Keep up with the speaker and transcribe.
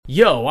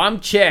Yo, I'm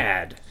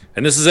Chad.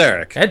 And this is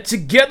Eric. And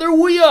together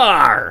we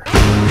are...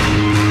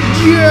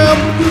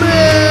 Jumpman!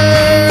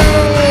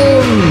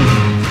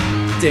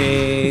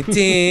 Dude,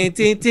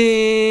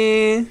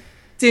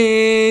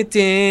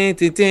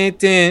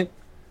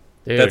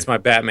 That's my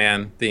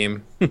Batman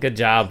theme. good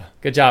job.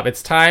 Good job.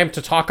 It's time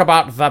to talk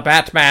about the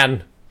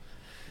Batman.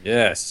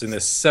 Yes, in the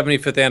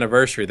 75th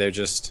anniversary, they're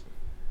just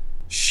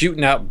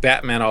shooting out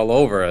Batman all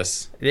over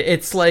us.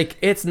 It's like,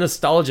 it's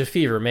nostalgia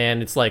fever,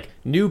 man. It's like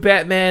new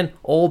Batman,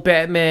 old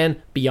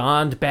Batman,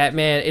 beyond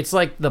Batman. It's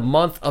like the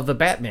month of the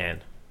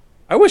Batman.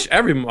 I wish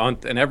every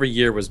month and every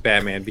year was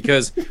Batman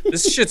because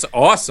this shit's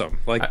awesome.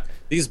 Like,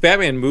 these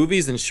Batman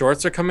movies and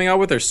shorts they're coming out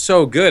with are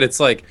so good.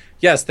 It's like,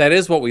 yes, that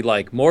is what we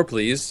like. More,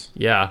 please.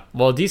 Yeah,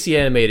 well, DC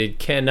Animated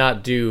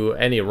cannot do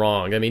any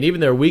wrong. I mean,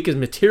 even their weakest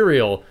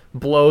material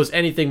blows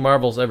anything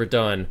Marvel's ever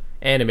done,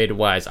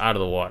 animated-wise, out of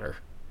the water.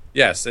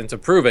 Yes, and to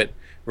prove it,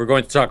 we're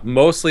going to talk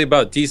mostly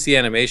about DC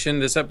animation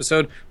this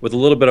episode with a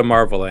little bit of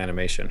Marvel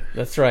animation.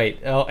 That's right.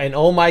 Oh, and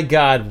oh my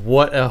God,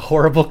 what a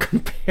horrible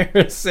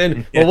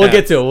comparison. Yeah. Well, we'll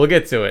get to it. We'll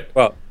get to it.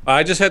 Well,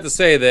 I just have to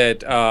say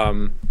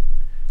that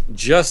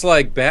just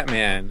like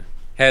Batman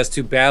has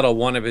to battle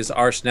one of his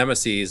arch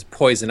nemeses,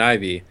 Poison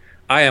Ivy,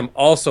 I am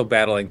also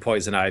battling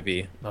Poison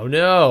Ivy. Oh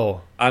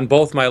no! On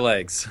both my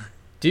legs.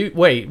 Dude,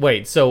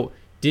 wait. So,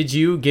 did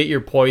you get your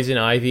Poison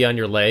Ivy on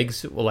your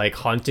legs, like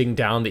hunting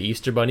down the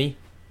Easter Bunny?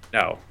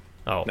 No.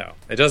 Oh no,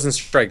 it doesn't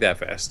strike that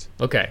fast.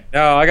 Okay.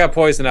 No, I got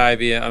Poison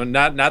Ivy. I'm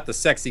not the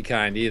sexy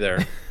kind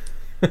either.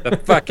 The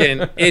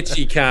fucking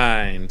itchy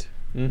kind.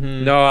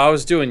 Mm-hmm. No, I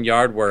was doing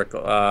yard work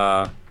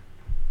a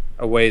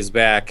ways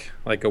back,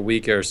 like a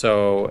week or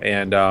so,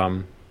 and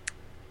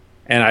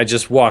I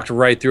just walked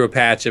right through a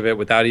patch of it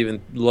without even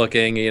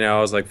looking. You know,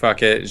 I was like,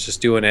 "Fuck it," it's just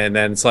doing it, and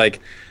then it's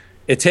like,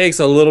 it takes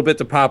a little bit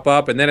to pop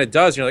up, and then it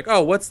does. And you're like,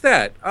 "Oh, what's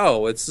that?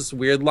 Oh, it's this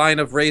weird line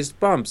of raised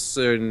bumps,"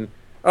 and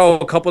oh,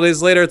 a couple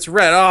days later, it's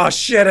red. Oh,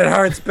 shit, it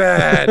hurts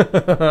bad.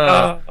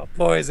 Oh,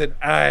 Poison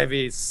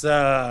Ivy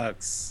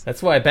sucks.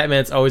 That's why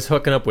Batman's always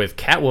hooking up with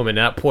Catwoman,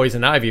 not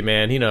Poison Ivy,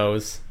 man. He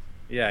knows.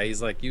 Yeah,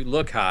 he's like, you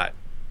look hot,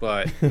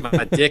 but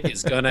my dick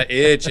is going to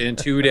itch in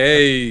 2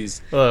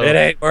 days. Oh. It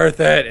ain't worth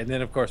it. And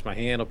then, of course, my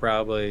hand will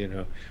probably,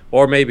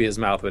 or maybe his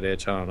mouth would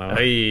itch. I don't know.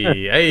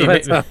 Hey,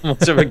 That's how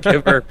much of a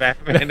giver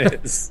Batman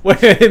is.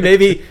 Wait,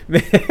 maybe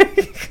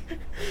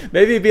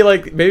it'd be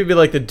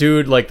like the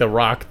dude, like the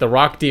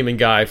rock demon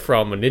guy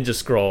from a Ninja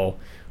Scroll,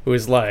 who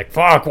is like,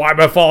 "Fuck, why am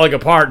I falling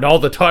apart?" And all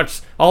the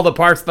parts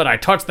that I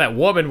touched that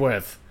woman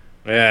with.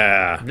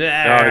 Yeah.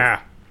 Yeah.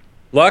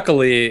 No,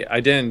 luckily, I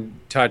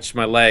didn't touch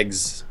my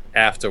legs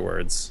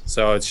afterwards,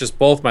 so it's just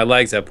both my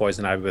legs have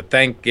Poison Ivy. But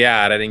thank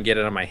God I didn't get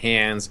it on my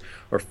hands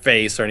or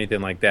face or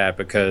anything like that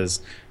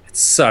because it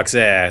sucks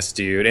ass,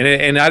 dude.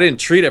 And I didn't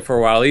treat it for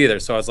a while either,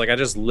 so I was like, I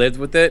just lived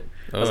with it.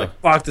 I was like,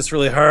 "Fuck, this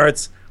really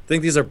hurts. I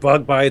think these are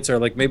bug bites," or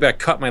like maybe I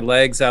cut my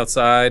legs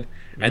outside,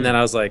 and then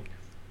I was like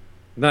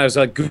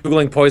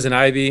Googling Poison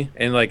Ivy,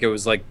 and like it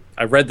was like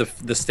I read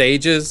the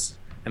stages,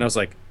 and I was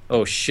like,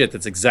 oh shit,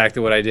 that's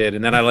exactly what I did.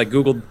 And then I like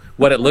Googled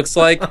what it looks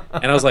like,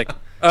 and I was like,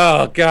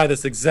 oh God,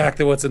 that's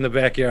exactly what's in the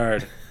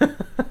backyard.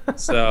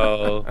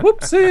 So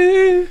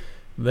whoopsie.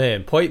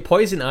 Man,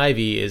 Poison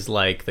Ivy is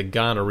like the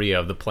gonorrhea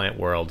of the plant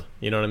world.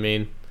 You know what I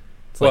mean?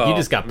 It's like you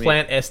just got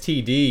plant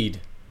STD'd.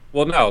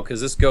 Well, no,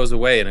 because this goes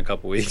away in a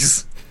couple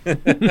weeks.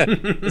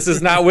 This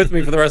is not with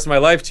me for the rest of my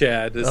life,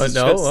 Chad. This is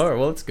no? just, Oh,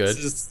 well, it's good.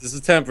 This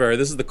is temporary.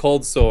 This is the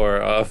cold sore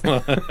of.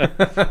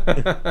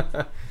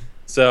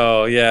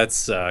 So yeah, it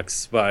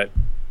sucks, but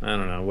I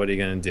don't know. What are you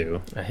gonna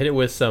do? I hit it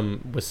with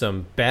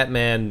some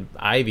Batman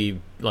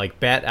Ivy, like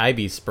Bat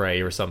Ivy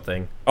spray or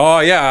something. Oh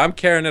yeah, I'm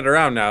carrying it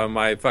around now in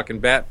my fucking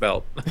bat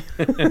belt.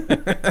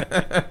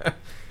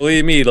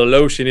 Believe me, the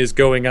lotion is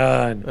going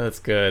on. That's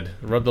good.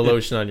 Rub the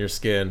lotion on your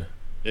skin.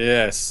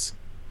 Yes.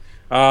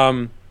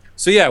 So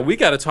yeah, we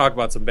got to talk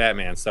about some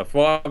Batman stuff.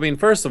 Well, I mean,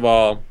 first of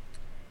all,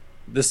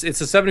 it's the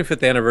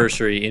 75th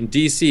anniversary, and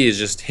DC is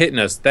just hitting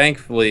us.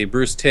 Thankfully,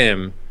 Bruce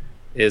Timm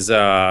is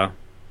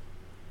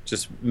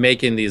just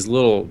making these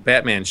little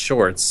Batman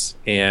shorts,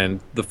 and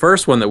the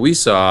first one that we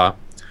saw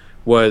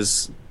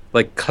was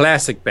like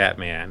classic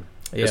Batman.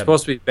 Yeah. It's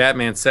supposed to be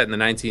Batman set in the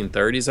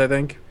 1930s, I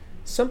think.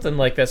 Something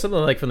like that. Something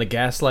like from the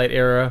Gaslight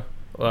era.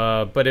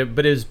 But it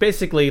was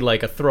basically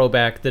like a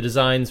throwback. The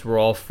designs were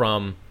all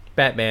from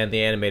Batman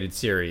the animated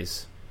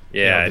series.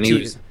 Yeah,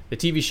 the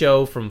TV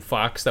show from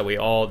Fox that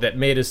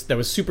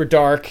was super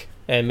dark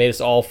and made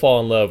us all fall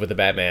in love with the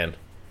Batman.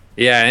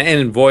 Yeah,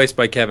 and voiced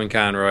by Kevin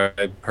Conroy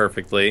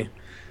perfectly.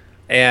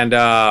 And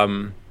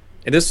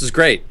this was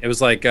great. It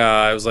was like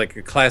a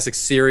classic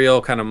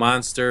serial kind of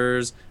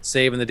monsters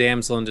saving the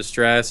damsel in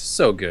distress.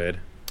 So good.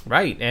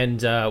 Right.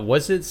 And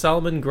was it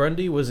Solomon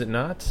Grundy? Was it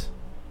not?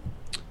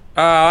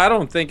 I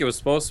don't think it was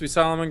supposed to be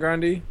Solomon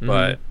Grundy,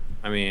 but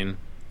I mean,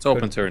 it's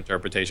open to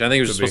interpretation. I think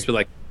it was supposed to be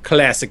like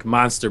classic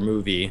monster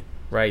movie,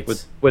 right?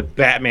 With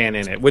Batman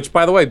in it. Which,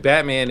 by the way,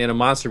 Batman in a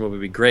monster movie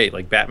would be great,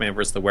 like Batman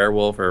versus the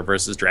Werewolf or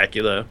versus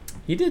Dracula.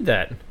 He did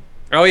that.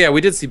 Oh yeah,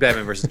 we did see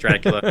Batman versus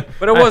Dracula,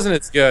 but it wasn't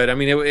as good. I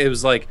mean, it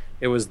was like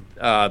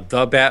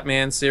the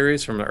Batman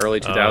series from the early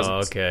 2000s. Oh,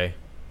 okay.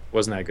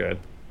 Wasn't that good?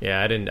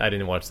 Yeah, I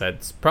didn't watch that.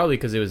 It's probably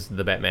because it was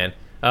the Batman.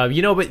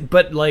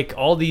 But like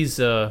all these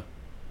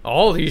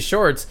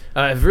shorts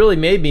have really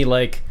made me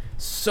like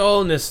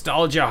so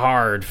nostalgia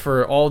hard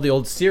for all the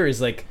old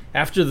series. Like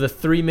after the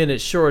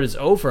 3-minute short is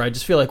over, I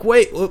just feel like,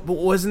 wait,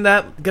 wasn't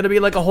that gonna be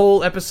like a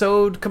whole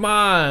episode? Come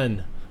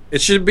on.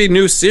 It should be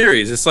new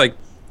series. It's like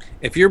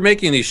if you're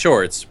making these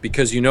shorts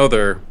because you know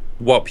they're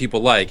what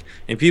people like,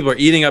 and people are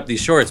eating up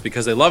these shorts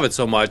because they love it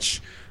so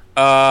much,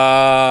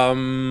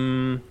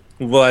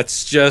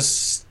 let's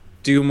just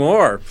do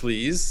more,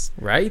 please.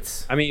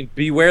 Right? I mean,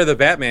 Beware the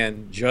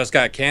Batman just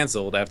got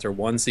canceled after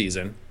one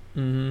season.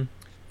 Mm-hmm.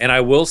 And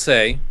I will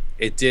say,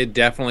 it did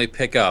definitely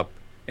pick up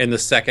in the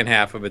second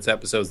half of its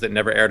episodes that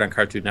never aired on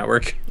Cartoon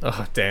Network.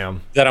 Oh,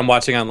 damn. That I'm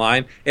watching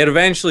online. It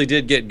eventually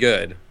did get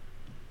good.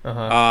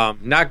 Uh-huh.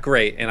 Not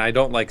great, and I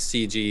don't like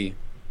CG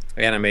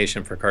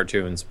animation for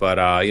cartoons, but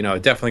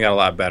it definitely got a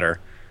lot better.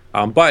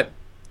 But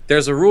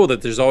there's a rule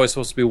that there's always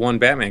supposed to be one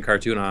Batman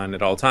cartoon on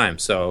at all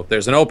times, so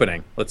there's an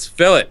opening. Let's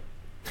fill it.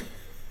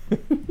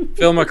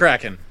 Phil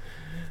McCracken.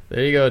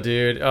 There you go,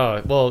 dude.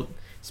 Oh, well,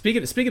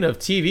 speaking of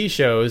TV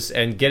shows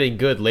and getting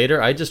good later,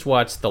 I just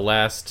watched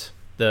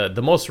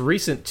the most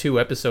recent 2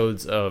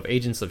 episodes of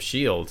Agents of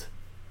S.H.I.E.L.D.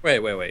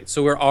 Wait.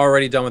 So we're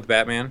already done with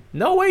Batman?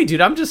 No way,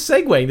 dude. I'm just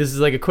segueing. This is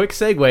like a quick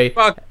segue.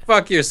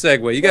 Fuck your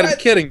segue. You gotta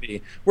be kidding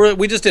me.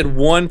 We just did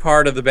one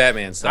part of the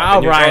Batman stuff.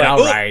 All right.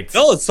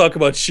 Now let's talk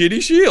about shitty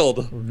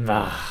S.H.I.E.L.D.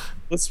 Ah.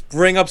 Let's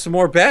bring up some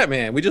more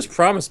Batman. We just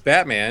promised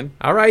Batman.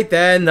 All right,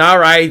 then. All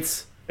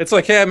right. It's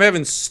like, hey, I'm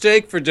having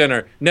steak for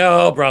dinner.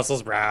 No,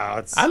 Brussels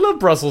sprouts. I love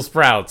Brussels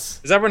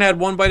sprouts. Has everyone had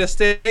one bite of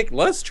steak?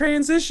 Let's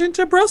transition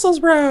to Brussels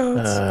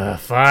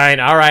sprouts.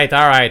 Fine. All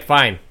right.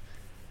 Fine.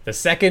 The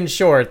second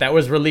short that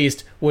was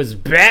released was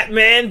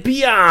Batman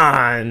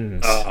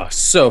Beyond. Oh,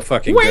 so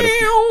fucking good.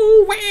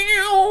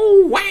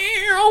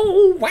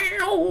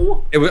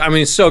 Wow. It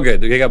was, so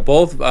good. They got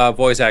both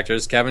voice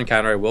actors, Kevin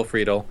Conroy, Will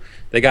Friedle.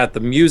 They got the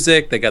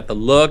music. They got the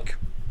look.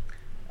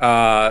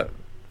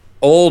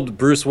 Old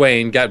Bruce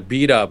Wayne got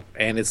beat up,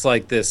 and it's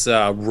like this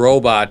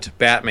robot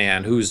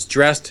Batman who's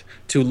dressed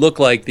to look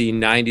like the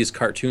 90s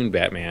cartoon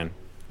Batman.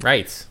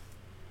 Right.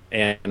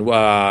 And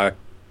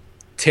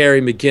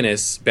Terry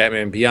McGinnis,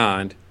 Batman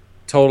Beyond,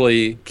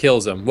 totally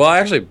kills him. Well,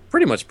 actually,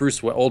 pretty much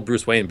old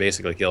Bruce Wayne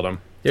basically killed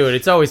him. Dude,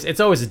 it's always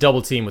a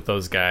double team with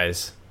those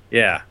guys.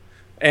 Yeah.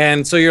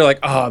 And so you're like,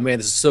 oh, man,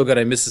 this is so good.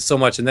 I miss it so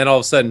much. And then all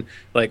of a sudden,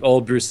 like,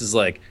 old Bruce is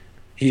like,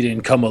 he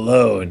didn't come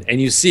alone.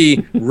 And you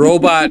see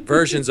robot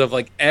versions of,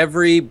 like,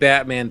 every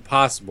Batman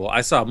possible.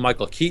 I saw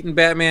Michael Keaton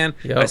Batman.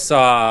 Yep. I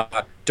saw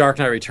Dark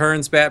Knight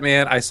Returns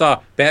Batman. I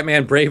saw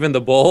Batman Brave and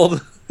the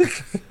Bold.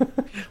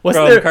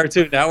 From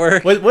Cartoon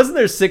Network. Wasn't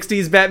there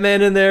 60s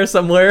Batman in there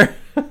somewhere?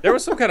 There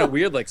was some kind of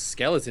weird, like,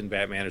 skeleton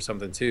Batman or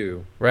something,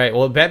 too. Right.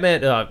 Well,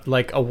 Batman,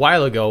 like, a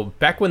while ago,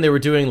 back when they were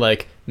doing,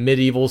 like,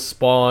 medieval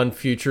Spawn,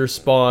 future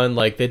Spawn,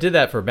 like, they did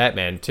that for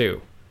Batman,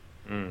 too.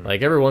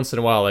 Like, every once in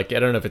a while, like, I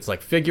don't know if it's,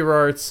 like, figure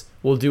arts,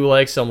 we'll do,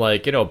 like, some,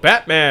 like,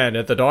 Batman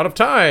at the dawn of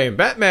time,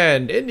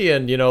 Batman,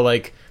 Indian,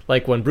 like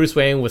when Bruce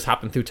Wayne was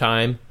hopping through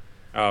time.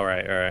 All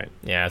right.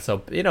 Yeah,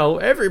 so,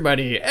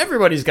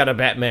 everybody's got a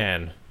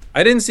Batman.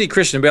 I didn't see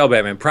Christian Bale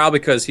Batman, probably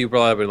because he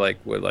probably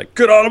would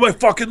get out of my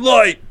fucking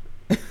light!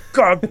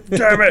 God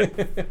damn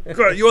it!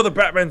 God, you other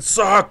Batman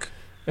suck!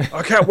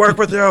 I can't work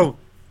with you!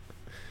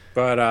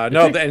 But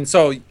no,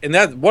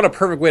 what a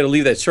perfect way to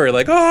leave that story.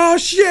 Like, oh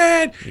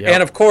shit! Yep.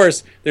 And of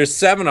course, there's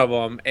 7 of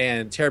them,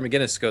 and Terry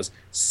McGinnis goes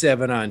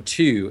 7 on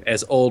 2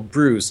 as old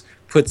Bruce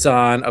puts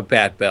on a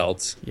bat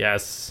belt.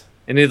 Yes.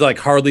 And it like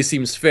hardly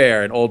seems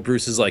fair, and old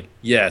Bruce is like,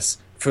 yes,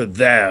 for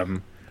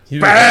them.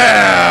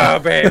 Bow,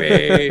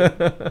 baby!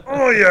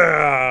 Oh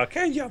yeah!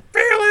 Can you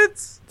feel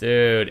it?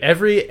 Dude,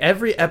 every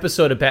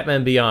episode of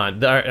Batman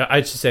Beyond, I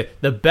should say,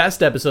 the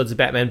best episodes of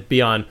Batman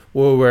Beyond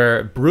were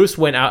where Bruce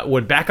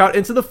would back out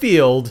into the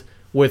field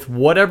with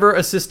whatever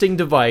assisting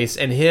device,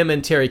 and him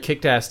and Terry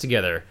kicked ass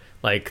together.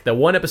 Like the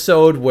one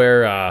episode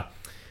where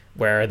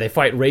they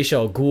fight Ra's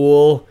al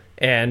Ghul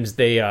and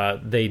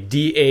they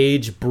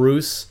de-age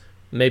Bruce.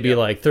 Maybe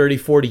like 30,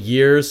 40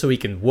 years so he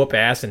can whoop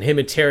ass, and him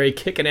and Terry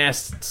kicking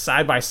ass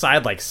side by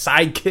side like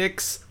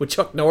sidekicks with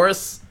Chuck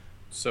Norris.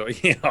 So,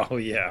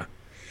 yeah.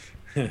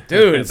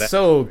 Dude, it's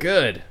so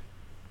good.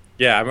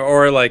 Yeah,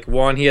 or like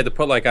one he had to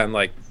put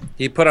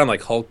he put on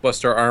like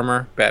Hulkbuster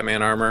armor,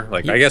 Batman armor.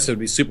 Like, I guess it would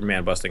be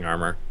Superman busting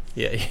armor.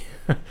 Yeah,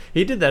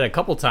 he did that a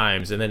couple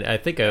times, and then I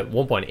think at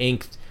one point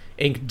Ink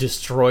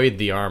destroyed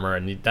the armor,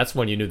 and that's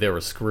when you knew they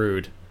were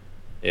screwed.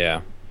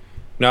 Yeah.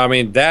 No, I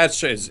mean,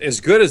 that's as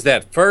good as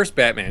that first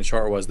Batman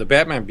short was. The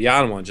Batman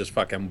Beyond one just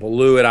fucking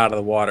blew it out of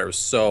the water. It was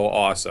so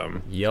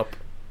awesome. Yep.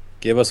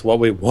 Give us what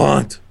we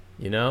want.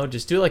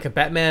 Just do like a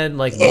Batman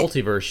like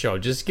multiverse show.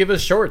 Just give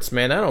us shorts,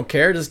 man. I don't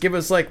care. Just give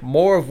us like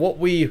more of what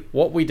we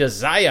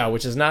desire,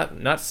 which is not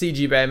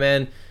CG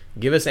Batman.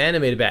 Give us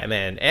animated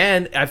Batman.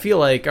 And I feel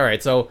like, all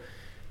right, so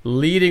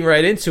leading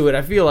right into it,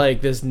 I feel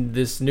like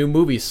this new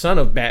movie, Son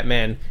of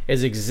Batman,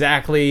 is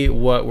exactly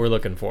what we're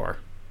looking for.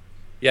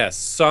 Yes,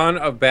 Son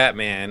of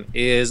Batman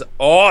is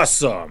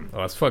awesome.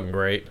 Oh, that's fucking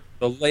great.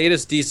 The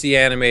latest DC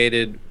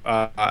animated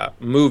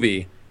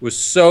movie was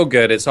so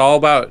good. It's all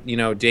about,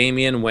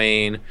 Damian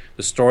Wayne,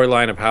 the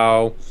storyline of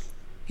how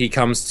he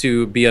comes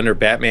to be under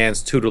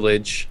Batman's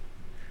tutelage.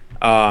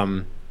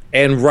 And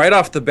right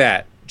off the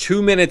bat,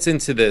 2 minutes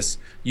into this,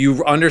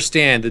 you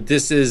understand that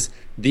this is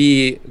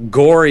the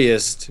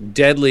goriest,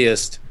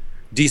 deadliest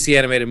DC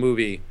animated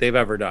movie they've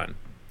ever done.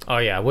 Oh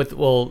yeah,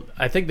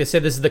 I think they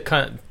said this is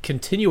the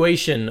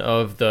continuation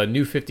of the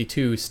New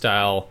 52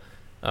 style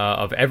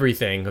of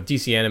everything of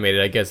DC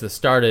animated. I guess that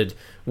started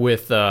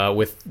with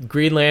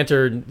Green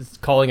Lantern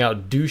calling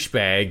out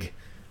douchebag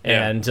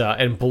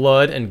and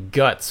blood and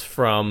guts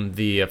from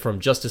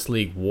Justice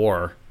League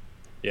War.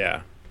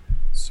 Yeah.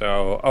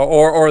 So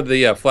or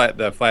the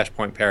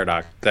Flashpoint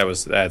paradox.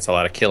 That's a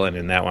lot of killing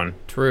in that one.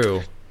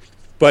 True.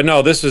 But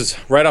no, this was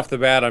right off the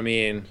bat. I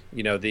mean,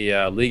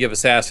 the League of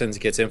Assassins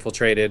gets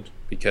infiltrated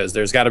because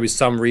there's got to be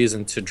some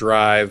reason to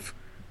drive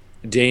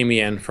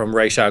Damian from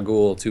Ra's al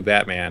Ghul to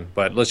Batman.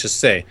 But let's just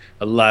say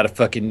a lot of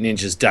fucking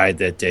ninjas died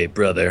that day,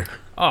 brother.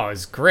 Oh, it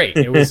was great.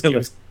 It was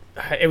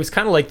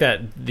kind of like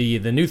that the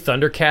new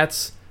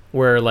Thundercats,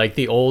 where like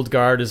the old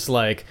guard is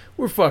like,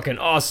 we're fucking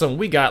awesome,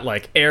 we got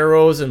like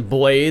arrows and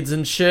blades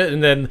and shit,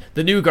 and then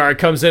the new guard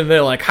comes in and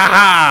they're like,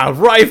 haha,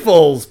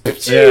 rifles.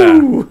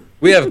 Yeah.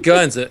 We have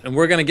guns, and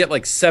we're going to get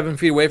like 7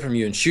 feet away from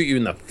you and shoot you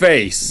in the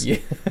face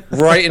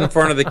right in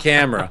front of the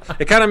camera.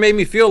 It kind of made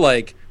me feel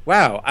like,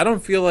 wow, I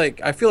feel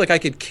like I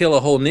could kill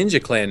a whole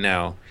ninja clan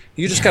now.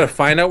 You just got to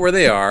find out where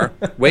they are,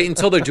 wait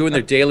until they're doing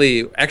their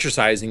daily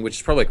exercising, which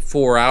is probably like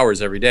 4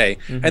 hours every day,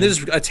 and then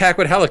just attack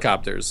with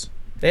helicopters.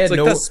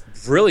 That's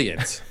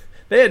brilliant.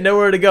 They had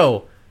nowhere to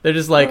go. They're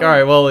just like, all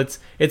right, well,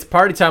 it's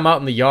party time out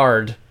in the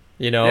yard,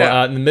 in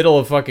the middle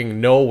of fucking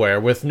nowhere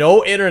with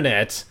no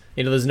internet.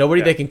 There's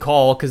nobody they can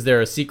call because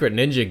they're a secret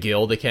ninja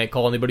guild. They can't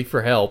call anybody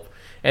for help.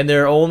 And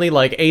their only,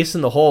 like, ace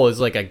in the hole is,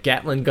 like, a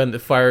Gatling gun that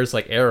fires,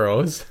 like,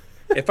 arrows.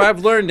 If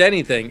I've learned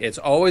anything, it's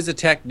always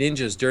attack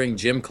ninjas during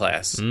gym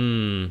class.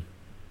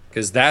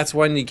 Because that's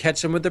when you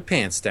catch them with their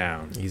pants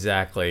down.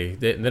 Exactly.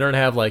 They don't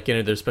have, like,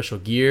 their special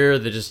gear.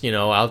 They're just,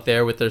 out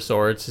there with their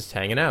swords just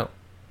hanging out.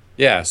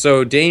 Yeah,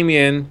 so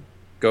Damian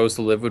goes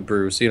to live with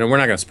Bruce. We're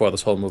not going to spoil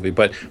this whole movie,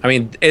 but, I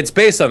mean, it's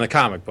based on the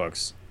comic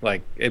books.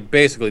 Like, it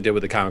basically did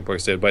what the comic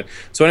books did. But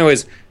so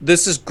anyways,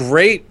 this is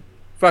great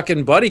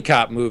fucking buddy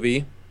cop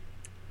movie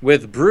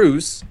with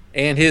Bruce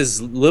and his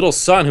little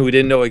son who we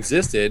didn't know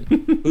existed,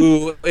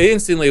 who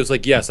instantly was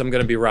like, yes, I'm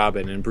going to be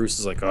Robin. And Bruce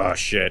is like, oh,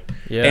 shit.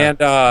 Yeah.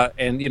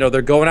 And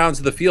they're going out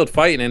into the field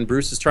fighting, and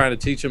Bruce is trying to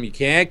teach them, you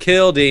can't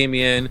kill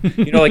Damian.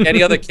 Like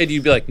any other kid,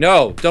 you'd be like,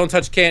 no, don't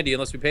touch candy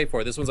unless we pay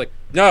for it. This one's like,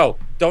 no,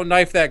 don't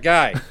knife that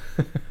guy.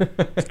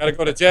 He's got to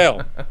go to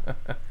jail.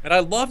 And I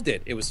loved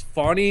it. It was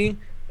funny.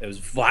 It was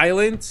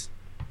violent.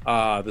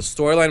 The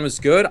storyline was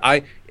good.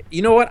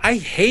 You know what? I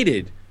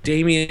hated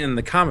Damian in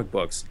the comic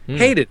books.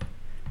 Hated.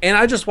 And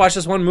I just watched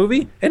this one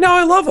movie, and now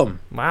I love him.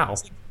 Wow.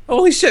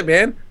 Holy shit,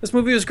 man. This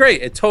movie was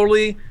great. It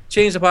totally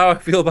changed up how I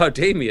feel about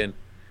Damian,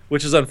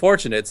 which is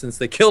unfortunate since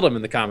they killed him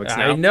in the comics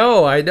now.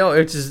 I know.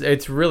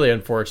 It's really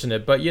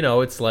unfortunate. But,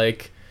 it's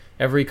like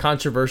every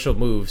controversial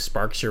move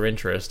sparks your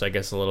interest, I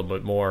guess, a little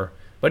bit more.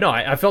 But no,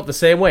 I felt the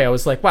same way. I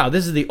was like, wow,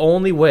 this is the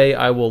only way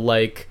I will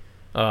like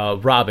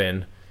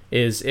Robin.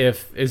 Is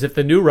if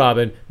the new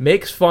Robin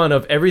makes fun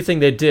of everything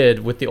they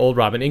did with the old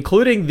Robin,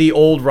 including the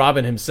old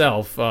Robin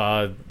himself,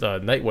 the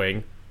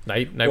Nightwing.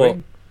 Nightwing?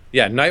 Well,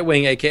 yeah,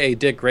 Nightwing, a.k.a.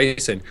 Dick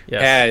Grayson,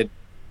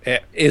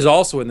 is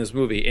also in this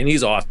movie, and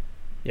he's awesome.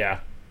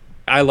 Yeah.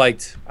 I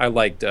liked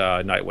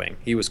Nightwing.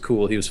 He was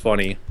cool. He was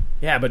funny.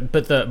 Yeah, but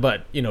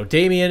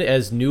Damian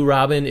as new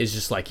Robin is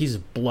just like, he's a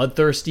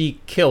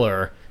bloodthirsty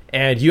killer,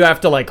 and you have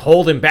to, like,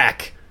 hold him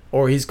back,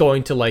 or he's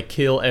going to, like,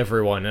 kill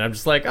everyone. And I'm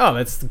just like, oh,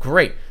 that's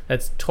great.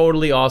 That's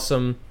totally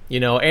awesome.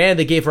 And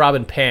they gave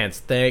Robin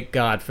pants. Thank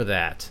God for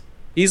that.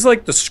 He's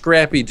like the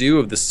Scrappy-Doo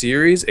of the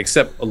series,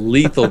 except a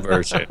lethal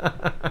version.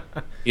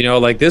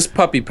 Like this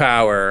puppy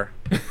power,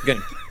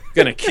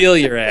 gonna kill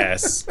your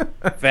ass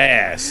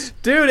fast.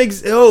 Dude,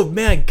 oh,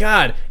 man,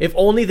 God. If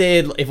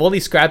only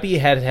Scrappy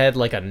had,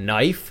 like, a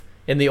knife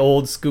in the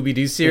old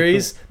Scooby-Doo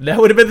series, that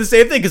would have been the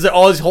same thing, because they're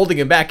always holding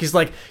him back. He's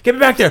like, get me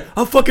back there.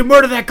 I'll fucking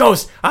murder that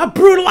ghost. I'll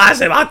brutalize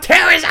him. I'll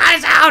tear his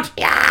eyes out.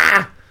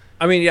 Yeah.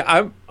 I mean, yeah,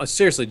 I'm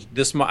seriously,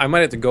 I might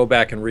have to go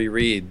back and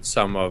reread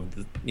some of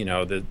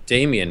the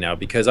Damian now,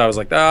 because I was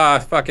like,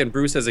 fucking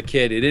Bruce as a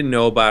kid, he didn't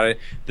know about it.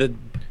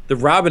 The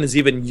Robin is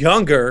even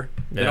younger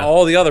than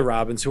all the other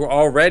Robins who are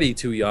already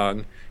too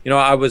young.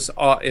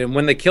 And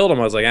when they killed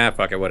him, I was like,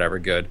 fuck it, whatever,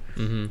 good.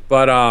 Mm-hmm.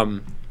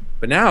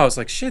 But now I was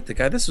like, shit,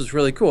 this was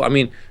really cool. I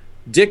mean,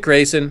 Dick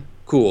Grayson,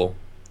 cool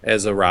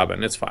as a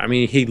Robin. It's fine. I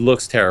mean, he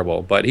looks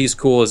terrible, but he's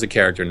cool as a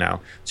character now.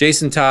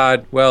 Jason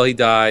Todd, well, he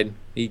died.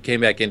 He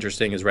came back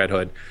interesting as Red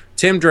Hood.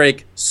 Tim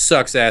Drake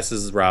sucks ass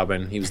as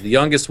Robin. He was the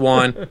youngest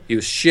one. He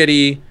was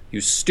shitty. He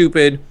was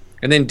stupid.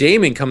 And then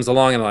Damon comes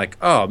along and like,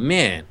 oh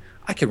man,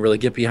 I can really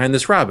get behind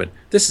this Robin.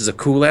 This is a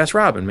cool ass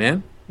Robin,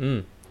 man.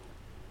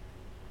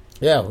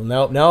 Yeah,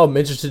 well, now I'm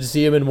interested to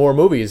see him in more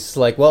movies. It's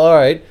like, well, all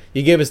right,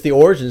 you gave us the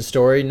origin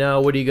story. Now,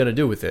 what are you gonna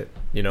do with it?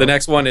 You know, The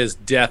next one is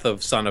Death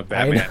of Son of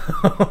Batman.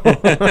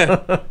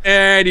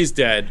 And he's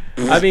dead.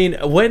 I mean,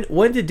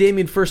 when did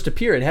Damien first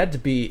appear? It had to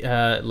be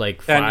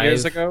like 10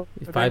 years ago.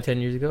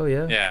 10 years ago.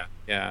 Yeah.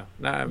 Yeah.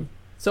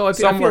 So I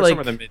feel Somewhere like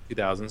in the mid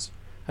 2000s.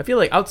 I feel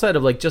like outside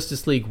of like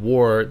Justice League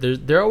War,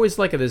 they're always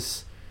like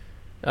this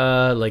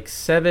like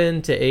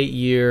 7 to 8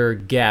 year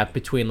gap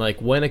between like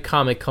when a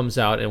comic comes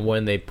out and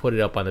when they put it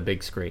up on the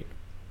big screen.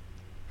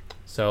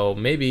 So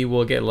maybe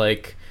we'll get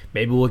Black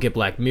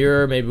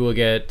Mirror, maybe we'll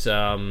get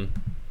hang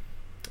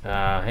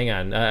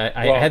on.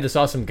 I had this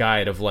awesome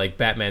guide of like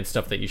Batman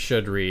stuff that you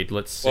should read.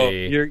 Let's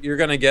see. Well, you're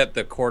gonna get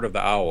the Court of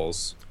the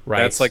Owls.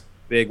 Right. That's like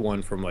a big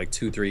one from like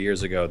 2-3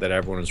 years ago that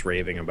everyone was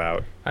raving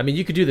about. I mean,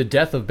 you could do the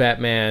Death of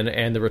Batman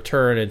and the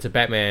Return into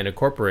Batman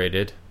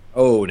Incorporated.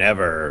 Oh,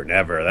 never.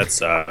 That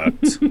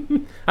sucked.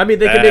 I mean,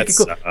 they could make it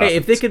cool. Sucked. Hey,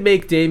 if they could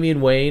make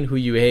Damian Wayne, who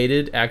you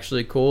hated,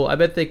 actually cool, I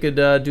bet they could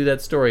do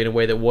that story in a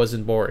way that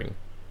wasn't boring.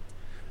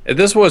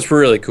 This was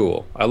really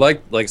cool. I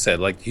like I said,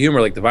 like the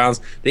humor, like the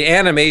violence. The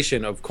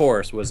animation, of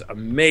course, was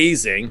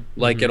amazing,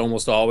 like it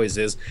almost always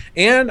is.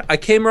 And I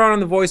came around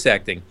on the voice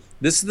acting.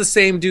 This is the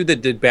same dude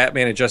that did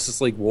Batman and Justice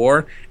League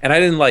War, and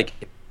I didn't like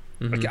it.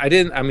 Like, I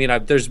didn't. I mean,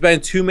 there's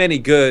been too many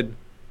good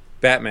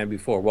Batman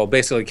before. Well,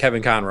 basically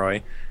Kevin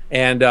Conroy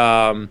and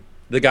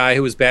the guy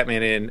who was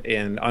Batman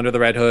in Under the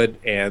Red Hood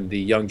and the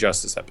Young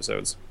Justice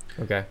episodes.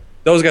 Okay.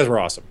 Those guys were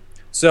awesome.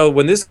 So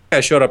when this guy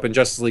showed up in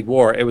Justice League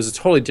War, it was a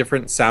totally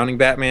different sounding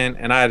Batman,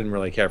 and I didn't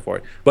really care for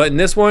it. But in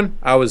this one,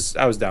 I was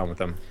down with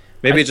him.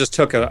 Maybe it just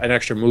took an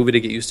extra movie to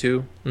get used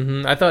to.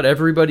 I thought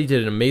everybody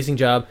did an amazing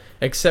job,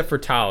 except for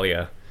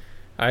Talia.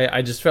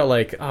 I just felt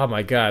like, oh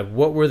my god,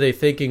 what were they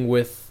thinking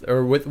with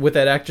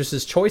that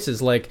actress's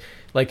choices? Like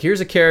here's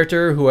a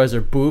character who has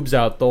her boobs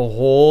out the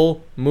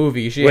whole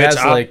movie. She Which has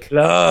I like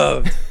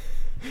loved.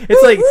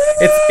 it's like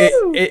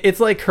it's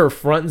like her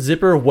front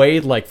zipper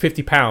weighed like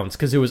 50 pounds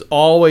because it was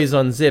always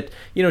unzipped.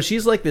 You know,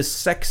 she's like this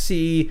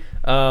sexy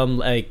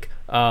like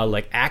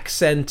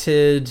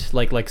accented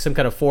like some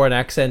kind of foreign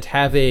accent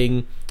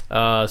having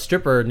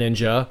stripper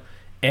ninja,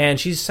 and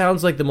she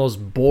sounds like the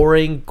most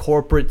boring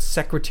corporate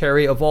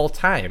secretary of all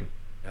time.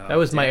 That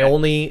was my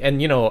only,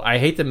 and you know, I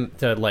hate them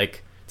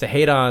to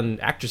hate on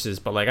actresses,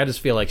 but like I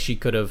just feel like she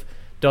could have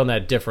done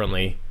that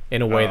differently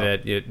in a way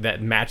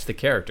that matched the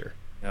character.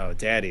 Oh,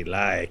 daddy,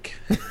 like.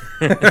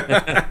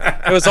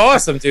 It was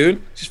awesome,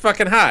 dude. She's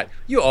fucking hot.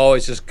 You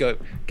always just go,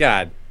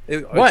 God.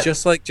 What?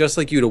 Just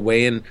like you to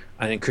weigh in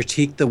and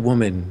critique the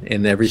woman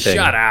and everything.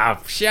 Shut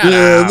up.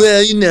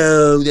 Well, you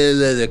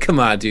know. Come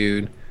on,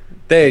 dude.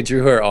 They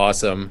drew her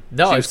awesome.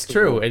 No, it's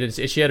true. And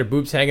she had her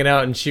boobs hanging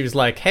out, and she was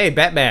like, hey,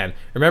 Batman,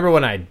 remember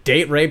when I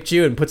date raped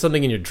you and put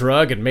something in your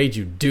drug and made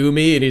you do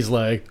me? And he's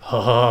like,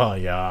 ha,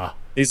 yeah.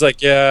 He's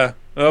like, yeah.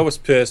 I was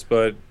pissed,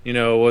 but, you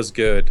know, it was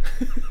good.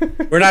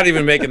 We're not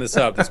even making this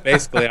up. That's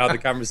basically how the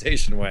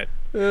conversation went.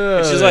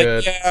 And she's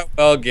like, yeah,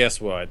 well,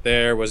 guess what?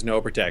 There was no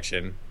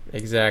protection.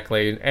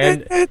 Exactly.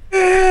 And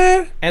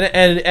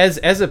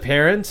as a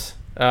parent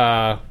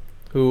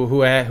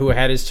who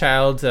had his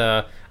child,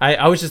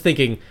 I was just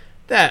thinking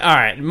that, all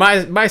right,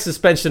 my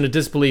suspension of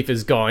disbelief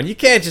is gone. You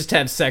can't just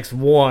have sex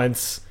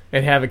once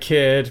and have a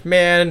kid.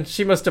 Man,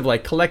 she must have,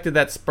 like, collected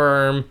that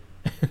sperm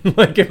and,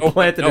 like,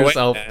 implanted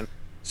herself. Wait,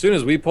 as soon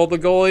as we pulled the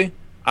goalie,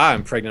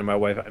 I'm pregnant my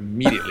wife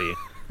immediately.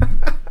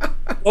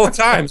 Both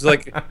times,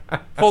 like,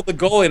 pulled the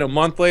goalie and a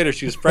month later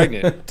she was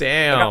pregnant.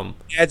 Damn.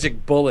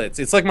 Magic bullets.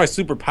 It's like my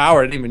superpower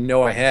I didn't even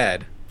know I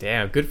had.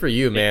 Damn, good for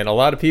you, man. A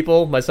lot of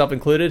people, myself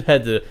included,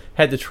 had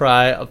to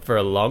try for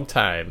a long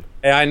time.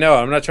 Hey, I know.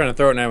 I'm not trying to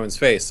throw it in anyone's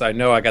face. I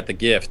know I got the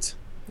gift.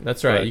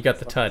 That's right. You got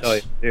the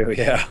touch.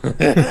 Yeah.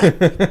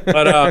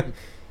 But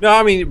no,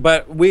 I mean,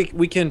 but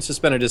we can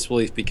suspend our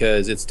disbelief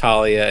because it's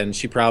Talia, and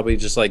she probably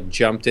just like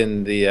jumped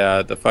in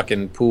the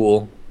fucking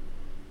pool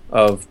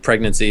of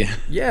pregnancy.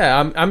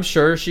 Yeah, I'm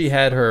sure she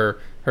had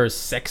her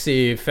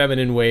sexy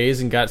feminine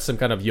ways and got some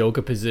kind of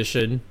yoga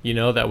position, you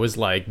know, that was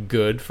like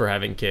good for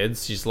having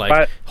kids. She's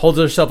like holds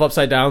herself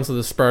upside down so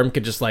the sperm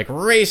could just like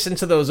race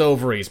into those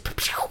ovaries.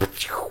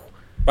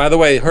 By the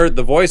way,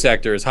 the voice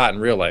actor is hot in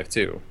real life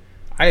too.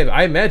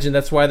 I imagine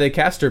that's why they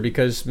cast her,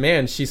 because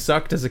man, she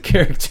sucked as a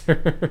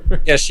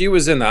character. Yeah, she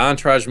was in the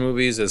Entourage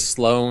movies as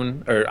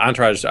Sloane, or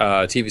Entourage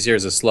TV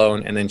series as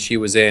Sloane, and then she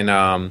was in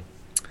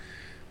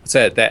what's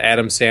that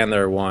Adam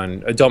Sandler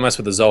one? Don't Mess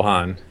with the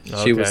Zohan.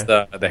 She was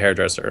the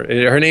hairdresser.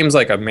 Her name's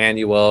like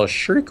Emmanuel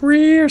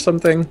Shrikery or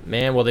something.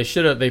 Man, well they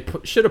should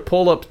have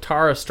pulled up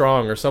Tara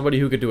Strong or somebody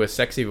who could do a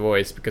sexy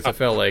voice, because I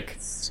felt like,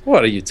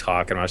 what are you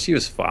talking about? She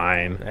was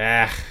fine.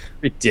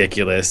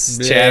 Ridiculous.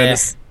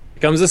 Bleh.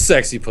 Comes the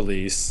sexy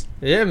police.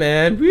 Yeah,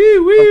 man.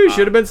 Woo.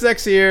 Should have been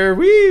sexier.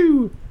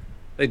 Woo.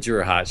 They drew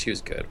her hot. She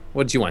was good.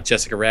 What did you want,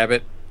 Jessica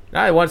Rabbit?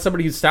 I want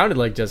somebody who sounded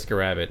like Jessica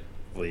Rabbit.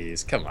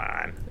 please, come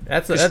on.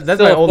 That's She's that's still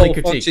my a only full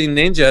critique. functioning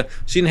ninja.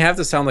 She didn't have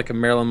to sound like a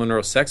Marilyn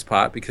Monroe sex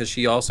pot because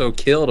she also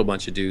killed a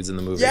bunch of dudes in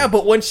the movie. Yeah,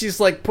 but when she's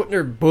like putting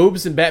her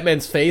boobs in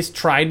Batman's face,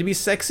 trying to be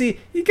sexy,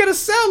 you gotta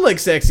sound like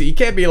sexy. You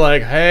can't be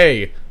like,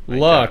 "Hey,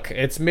 look,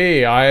 it's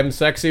me. I am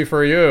sexy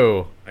for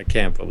you." I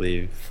can't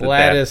believe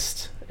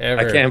Flattest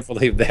ever. I can't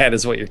believe that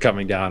is what you're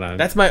coming down on.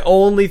 That's my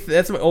only.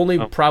 That's my only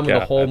problem with the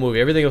God. whole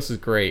movie. Everything else is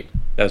great.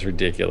 That's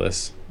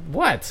ridiculous.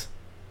 What?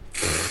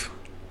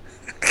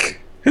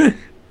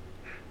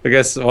 I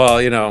guess.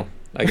 Well,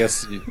 I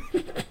guess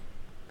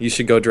you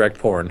should go direct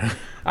porn.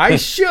 I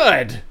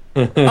should.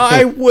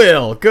 I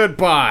will.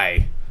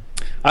 Goodbye.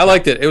 I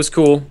liked it. It was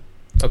cool.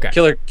 Okay.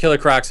 Killer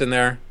Croc's in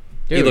there.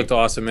 He Dude. looked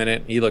awesome in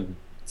it. He looked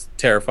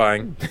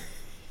terrifying.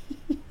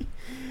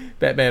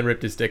 Batman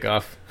ripped his dick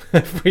off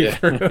halfway Yeah.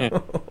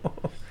 through.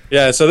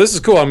 Yeah, so this is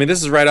cool. I mean,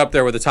 this is right up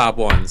there with the top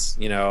ones,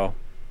 and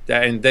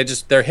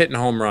they're hitting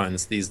home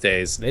runs these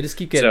days. They just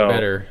keep getting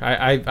better.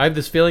 I have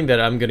this feeling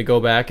that I'm gonna go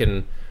back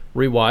and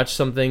rewatch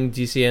something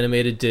DC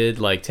Animated did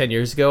like 10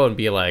 years ago and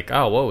be like,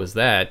 oh, what was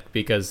that?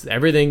 Because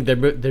everything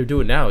they're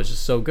doing now is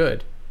just so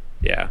good.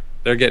 Yeah,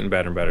 they're getting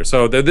better and better.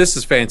 So this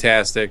is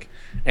fantastic.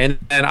 And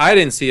I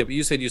didn't see it, but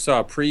you said you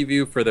saw a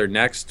preview for their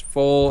next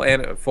full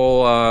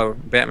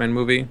Batman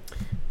movie.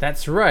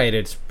 That's right.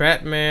 It's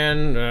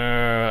Batman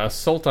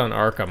Assault on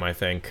Arkham, I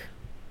think.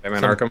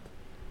 Arkham?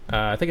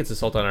 I think it's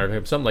Assault on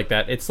Arkham, something like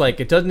that. It's like,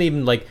 it doesn't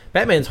even, like,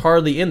 Batman's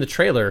hardly in the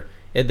trailer.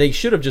 And they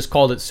should have just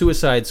called it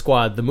Suicide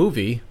Squad, the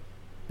movie,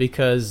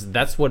 because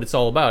that's what it's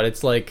all about.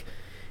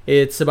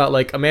 It's about,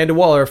 like, Amanda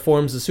Waller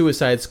forms the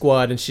Suicide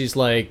Squad, and she's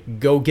like,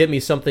 go get me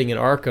something in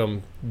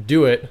Arkham,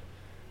 do it.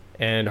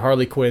 And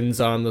Harley Quinn's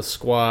on the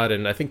squad,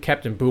 and I think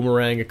Captain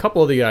Boomerang, a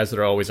couple of the guys that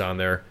are always on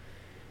there.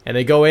 And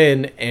they go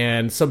in,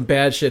 and some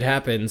bad shit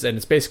happens, and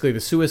it's basically the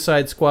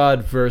Suicide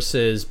Squad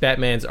versus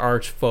Batman's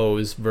arch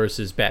foes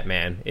versus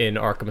Batman in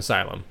Arkham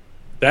Asylum.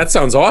 That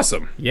sounds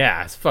awesome.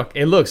 Yeah,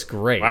 it looks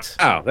great.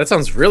 Wow, that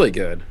sounds really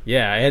good.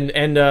 Yeah,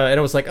 and I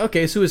was like,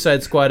 okay,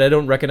 Suicide Squad, I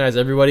don't recognize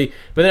everybody.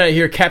 But then I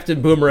hear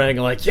Captain Boomerang,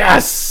 I'm like,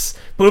 yes!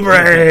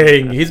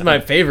 Boomerang! He's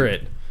my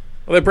favorite.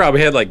 Well, they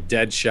probably had like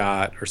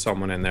Deadshot or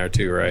someone in there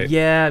too, right?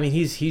 Yeah, I mean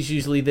he's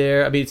usually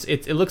there. I mean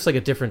it looks like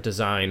a different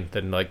design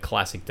than like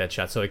classic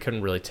Deadshot, so I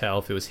couldn't really tell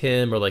if it was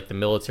him or like the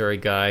military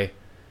guy.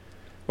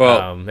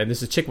 Well, and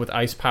there's a chick with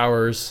ice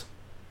powers.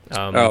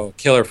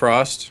 Killer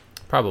Frost,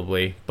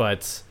 probably.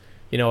 But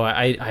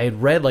I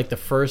had read like the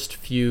first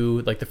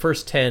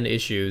 10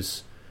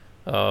 issues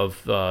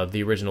of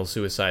the original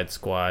Suicide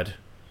Squad,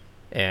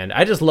 and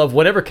I just love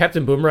whenever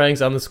Captain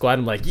Boomerang's on the squad.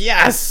 I'm like,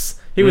 yes.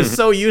 He was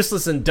so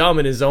useless and dumb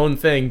in his own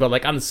thing, but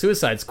like on the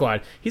Suicide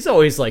Squad, he's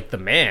always like the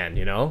man,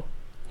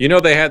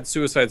 they had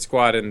Suicide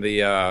Squad in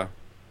the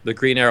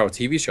Green Arrow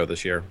TV show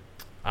this year.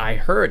 I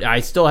heard. I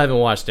still haven't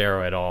watched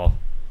Arrow at all.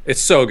 It's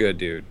so good,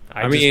 dude.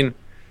 I mean,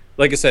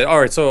 like I said,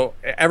 all right, so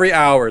every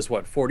hour is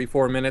what,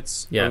 44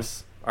 minutes?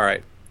 Yes. All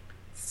right.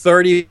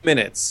 30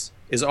 minutes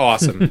is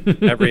awesome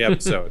every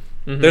episode.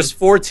 Mm-hmm. There's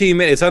 14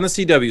 minutes. It's on the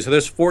CW, so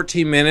there's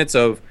 14 minutes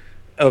of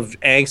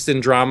angst and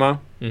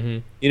drama,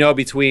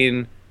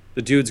 between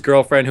the dude's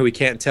girlfriend who he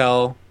can't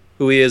tell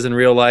who he is in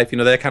real life,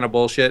 that kind of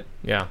bullshit.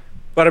 Yeah.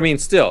 But I mean,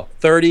 still,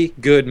 30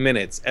 good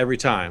minutes every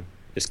time.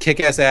 There's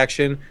kick-ass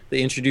action.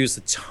 They introduce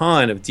a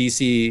ton of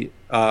DC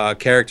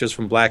characters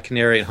from Black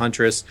Canary and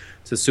Huntress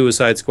to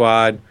Suicide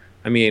Squad.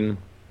 I mean,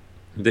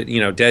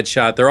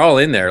 Deadshot. They're all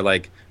in there.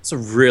 Like, it's a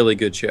really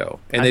good show.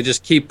 And they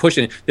just keep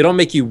pushing it. They don't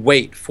make you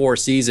wait 4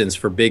 seasons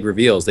for big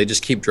reveals. They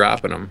just keep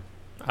dropping them.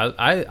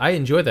 I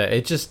enjoy that.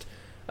 It just...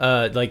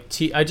 I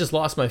just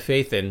lost my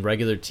faith in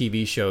regular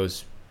TV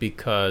shows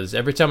because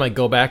every time I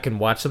go back and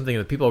watch something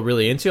that people are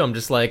really into, I'm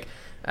just like,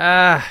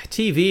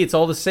 TV, it's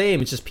all the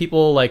same. It's just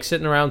people like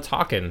sitting around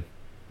talking.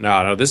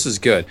 No, this is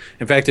good.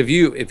 In fact, if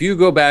you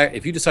go back,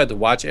 if you decide to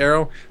watch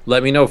Arrow,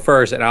 let me know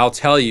first, and I'll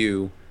tell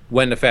you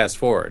when to fast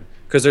forward.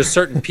 Because there's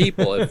certain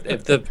people,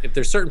 if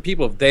there's certain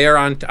people, if they are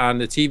on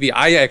the TV,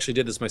 I actually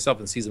did this myself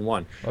in season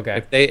 1.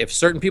 Okay. If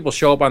certain people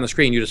show up on the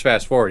screen, you just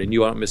fast forward and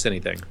you won't miss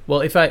anything.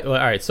 Well, all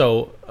right,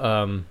 so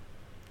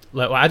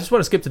I just want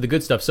to skip to the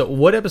good stuff. So,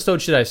 what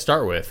episode should I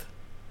start with?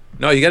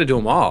 No, you got to do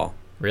them all.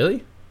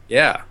 Really?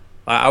 Yeah,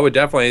 I would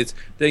definitely.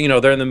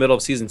 They're in the middle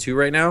of season 2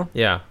 right now.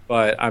 Yeah.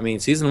 But I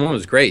mean, season 1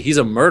 was great. He's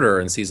a murderer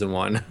in season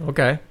 1.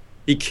 Okay.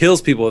 He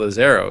kills people with his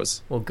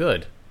arrows. Well,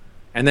 good.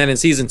 And then in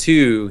season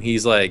 2,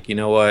 he's like, you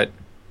know what?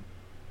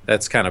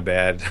 That's kind of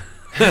bad.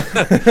 Maybe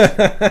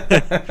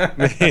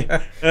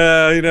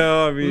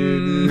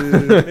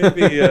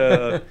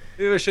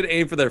I should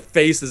aim for their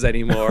faces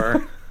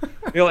anymore.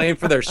 Maybe I'll aim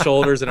for their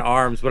shoulders and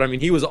arms. But I mean,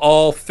 he was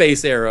all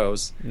face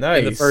arrows in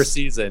the first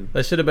season.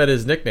 That should have been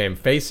his nickname,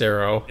 Face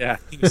Arrow. Yeah,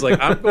 he was like,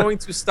 I'm going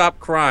to stop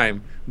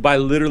crime by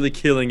literally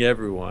killing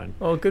everyone.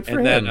 Oh, good for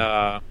him. And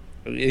then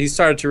he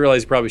started to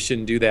realize he probably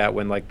shouldn't do that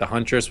when like the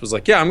Huntress was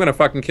like, yeah, I'm going to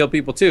fucking kill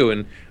people too.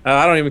 And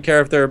I don't even care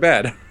if they're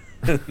bad.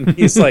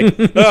 He's like,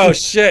 oh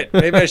shit,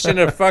 maybe I shouldn't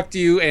have fucked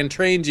you and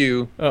trained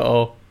you.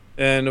 Uh-oh.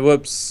 And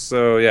whoops.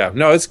 So yeah,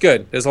 no, it's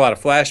good. There's a lot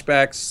of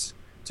flashbacks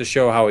to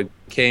show how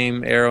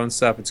came, Arrow and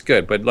stuff. It's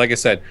good, but like I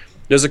said,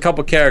 there's a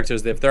couple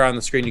characters that if they're on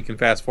the screen, you can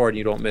fast forward and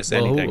you don't miss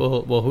anything.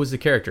 Who's the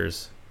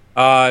characters?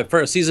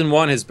 For season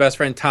 1, his best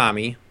friend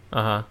Tommy.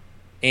 Uh-huh.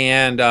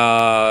 And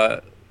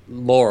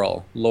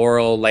Laurel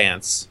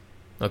Lance.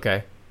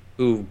 Okay.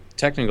 Who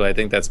technically I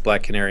think that's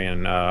Black Canary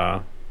and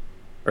or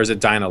is it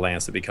Dinah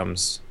Lance that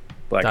becomes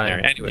Black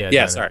Canary? Anyway,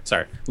 yeah,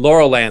 sorry.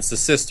 Laurel Lance, the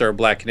sister of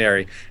Black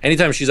Canary.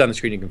 Anytime she's on the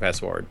screen, you can fast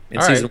forward. In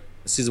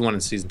season 1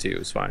 and season 2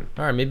 is fine.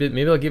 All right,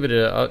 maybe I'll give it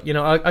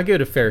I'll give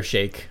it a fair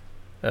shake.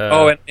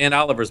 And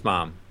Oliver's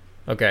mom.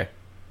 Okay.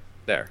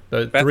 There.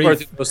 Fast forward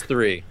to those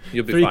 3.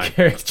 You'll be fine. 3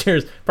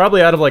 characters,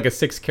 probably out of like a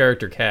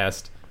 6-character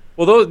cast.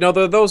 Well,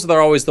 those are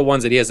always the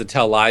ones that he has to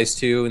tell lies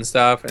to and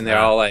stuff, and they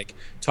all like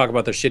talk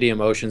about their shitty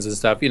emotions and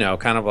stuff. You know,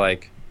 kind of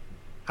like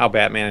how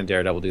Batman and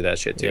Daredevil do that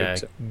shit too. Yeah,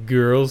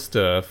 girl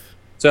stuff.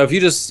 So if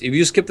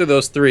you skip through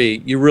those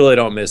 3, you really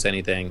don't miss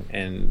anything,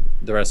 and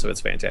the rest of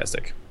it's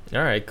fantastic. All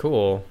right,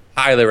 cool.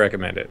 Highly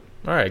recommend it.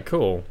 All right,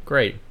 cool,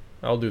 great.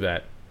 I'll do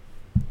that.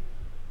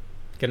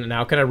 Can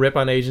I rip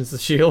on Agents of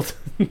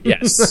S.H.I.E.L.D.?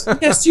 Yes,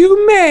 yes,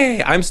 you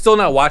may. I'm still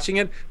not watching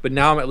it, but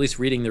now I'm at least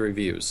reading the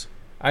reviews.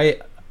 I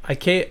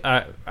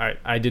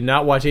did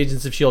not watch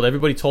Agents of S.H.I.E.L.D.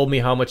 Everybody told me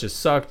how much it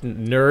sucked.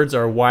 Nerds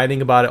are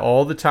whining about it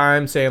all the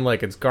time, saying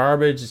like it's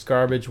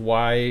garbage.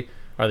 Why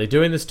are they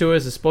doing this to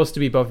us? It's supposed to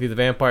be Buffy the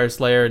Vampire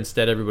Slayer.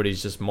 Instead,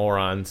 everybody's just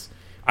morons.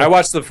 I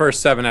watched the first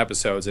 7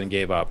 episodes and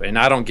gave up, and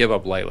I don't give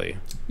up lightly.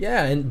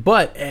 Yeah,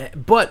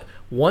 but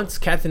once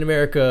Captain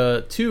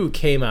America 2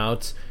 came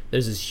out,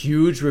 there's this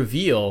huge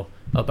reveal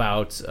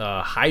about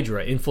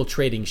Hydra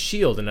infiltrating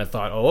S.H.I.E.L.D., and I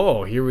thought,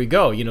 oh, here we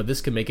go. You know,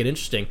 this could make it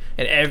interesting.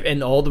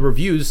 And all the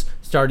reviews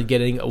started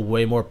getting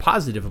way more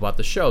positive about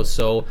the show.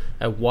 So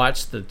I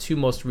watched the 2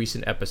 most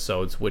recent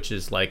episodes, which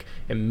is like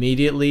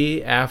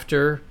immediately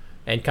after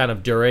and kind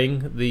of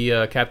during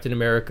the Captain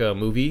America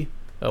movie.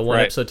 One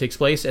episode takes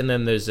place, and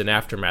then there's an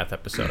aftermath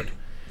episode.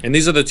 And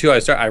these are the 2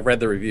 I read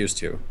the reviews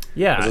to.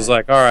 Yeah. Because it's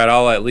like, all right,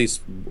 I'll at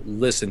least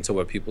listen to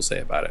what people say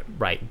about it.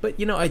 Right. But,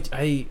 you know, I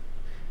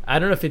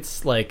don't know if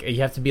it's like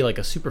you have to be like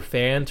a super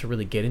fan to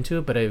really get into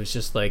it, but it was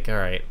just like, all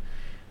right,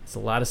 it's a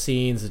lot of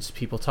scenes, it's just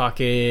people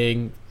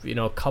talking, you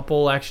know, a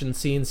couple action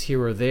scenes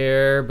here or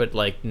there, but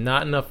like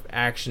not enough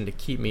action to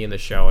keep me in the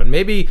show. And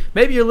maybe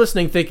you're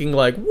listening thinking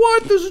like,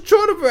 what? There's a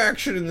ton of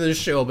action in this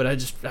show, but I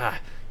just,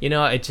 you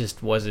know, it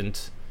just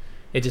wasn't.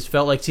 It just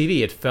felt like TV.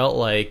 It felt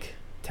like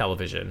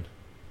television.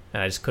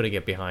 And I just couldn't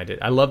get behind it.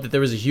 I love that there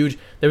was a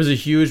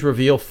huge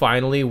reveal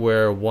finally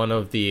where one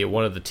of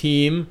the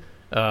team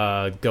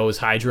goes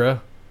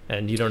Hydra,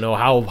 and you don't know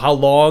how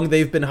long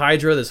they've been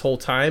Hydra this whole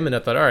time. And I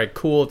thought, all right,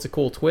 cool, it's a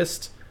cool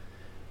twist.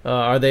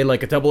 Are they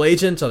like a double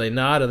agent? Are they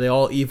not? Are they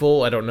all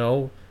evil? I don't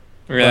know.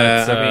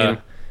 Yeah,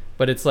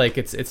 but it's like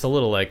it's a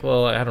little like,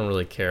 well, I don't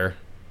really care.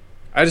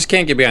 I just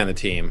can't get behind the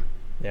team.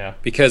 Yeah,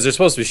 because they're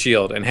supposed to be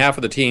S.H.I.E.L.D., and half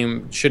of the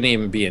team shouldn't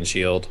even be in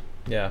S.H.I.E.L.D.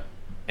 Yeah.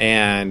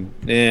 And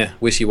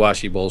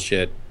wishy-washy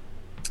bullshit.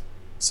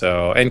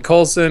 So, and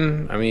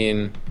Coulson, I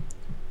mean,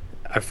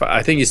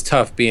 I think he's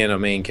tough being a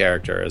main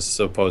character as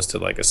opposed to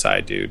like a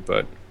side dude,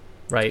 but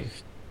right.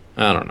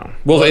 I don't know.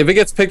 Well, if it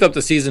gets picked up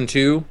to season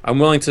 2, I'm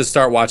willing to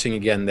start watching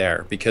again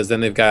there, because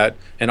then they've got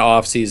an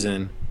off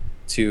season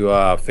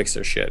to fix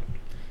their shit.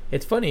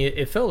 It's funny.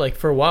 It felt like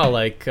for a while,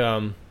 like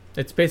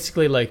it's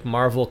basically like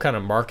Marvel kind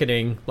of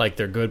marketing like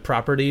their good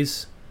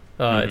properties.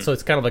 So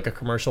it's kind of like a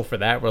commercial for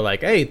that. We're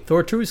like, hey,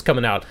 Thor 2 is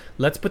coming out.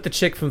 Let's put the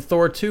chick from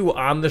Thor 2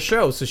 on the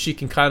show so she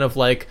can kind of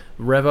like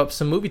rev up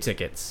some movie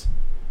tickets.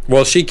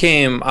 Well, she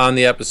came on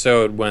the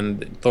episode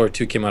when Thor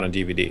 2 came out on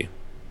DVD.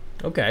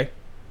 Okay.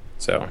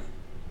 So,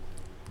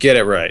 get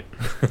it right.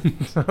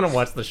 I don't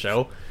watch the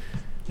show.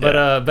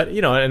 But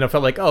you know, and I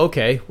felt like, oh,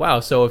 okay, wow.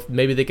 So if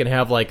maybe they can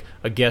have like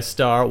a guest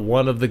star,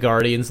 one of the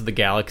Guardians of the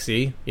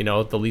Galaxy, you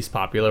know, the least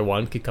popular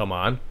one, could come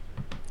on.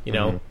 You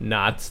know,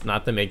 not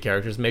the main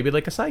characters, maybe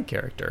like a side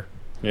character.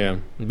 Yeah.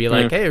 And be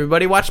like, hey,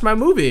 everybody, watch my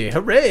movie!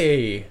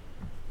 Hooray!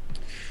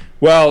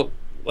 Well,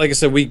 like I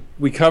said,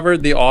 we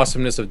covered the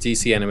awesomeness of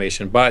DC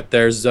animation, but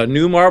there's a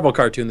new Marvel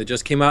cartoon that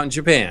just came out in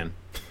Japan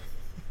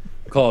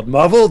called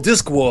Marvel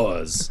Disc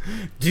Wars.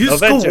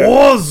 Disc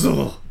Wars.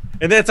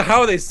 And that's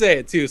how they say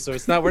it too. So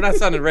we're not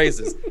sounding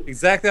racist.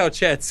 Exactly how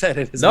Chad said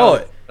it is.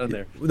 No, on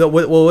there. No.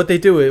 Well, what they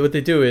do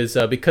is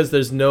because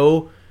there's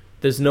no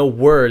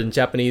word in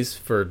Japanese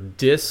for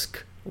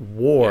disc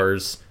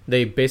wars. Yeah.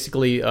 They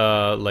basically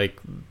like,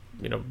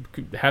 you know,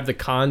 have the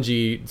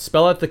kanji,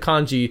 spell out the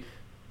kanji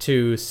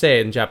to say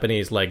it in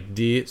Japanese, like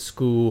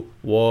disku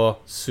wo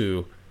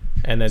su,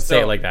 and then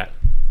say it like that.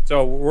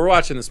 So we're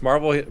watching this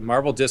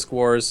Marvel Disc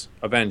Wars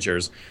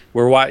Avengers.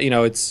 You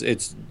know,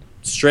 it's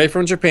straight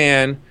from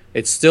Japan.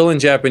 It's still in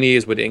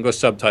Japanese with English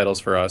subtitles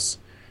for us,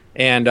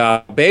 and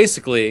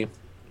basically,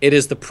 it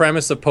is the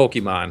premise of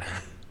Pokemon.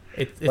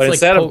 It's but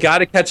instead of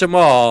gotta catch them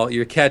all,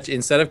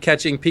 instead of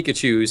catching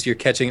Pikachus, you're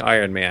catching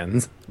Iron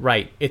Man.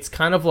 Right. It's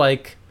kind of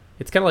like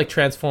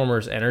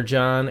Transformers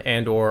Energon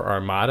and or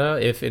Armada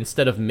if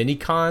instead of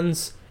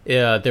mini-cons,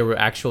 there were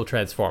actual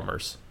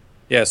Transformers.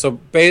 Yeah, so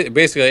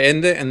basically,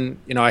 and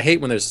you know, I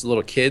hate when there's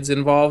little kids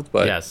involved,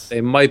 but Yes.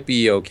 they might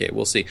be okay.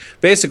 We'll see.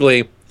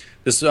 Basically,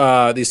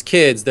 these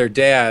kids, their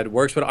dad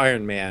works with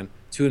Iron Man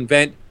to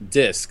invent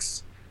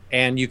discs,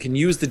 and you can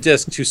use the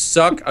disc to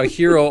suck a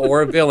hero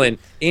or a villain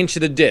into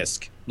the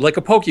disc like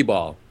a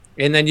Pokeball,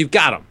 and then you've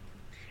got them.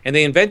 And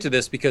they invented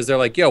this because they're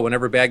like, yo,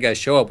 whenever bad guys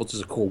show up, we'll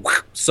just cool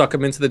suck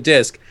them into the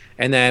disc,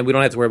 and then we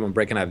don't have to worry about them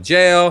breaking out of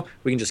jail.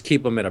 We can just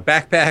keep them in a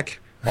backpack,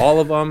 all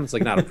of them. It's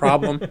like not a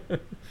problem.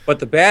 But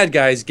the bad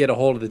guys get a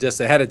hold of the disc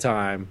ahead of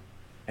time,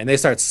 and they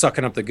start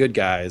sucking up the good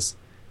guys.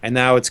 And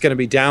now it's going to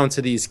be down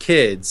to these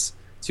kids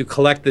to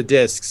collect the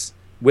discs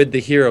with the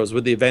heroes,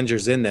 with the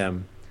Avengers in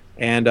them,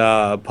 and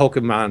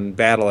Pokemon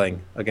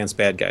battling against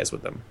bad guys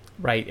with them.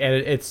 Right, and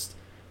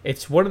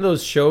it's one of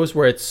those shows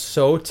where it's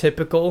so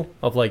typical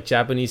of like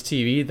Japanese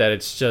TV that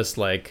it's just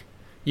like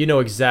you know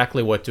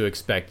exactly what to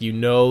expect. You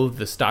know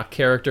the stock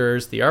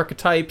characters, the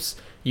archetypes.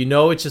 You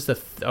know it's just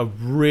a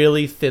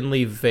really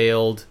thinly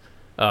veiled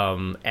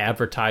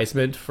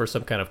advertisement for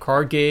some kind of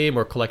card game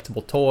or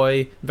collectible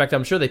toy. In fact,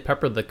 I'm sure they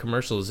pepper the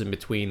commercials in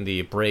between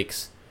the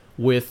breaks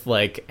with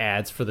like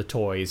ads for the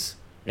toys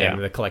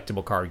and the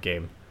collectible card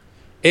game.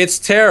 It's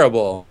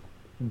terrible,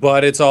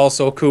 but it's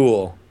also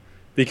cool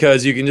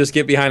because you can just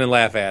get behind and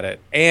laugh at it.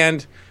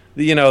 And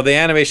you know, the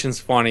animation's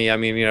funny. I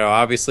mean, you know,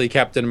 obviously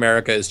Captain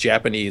America is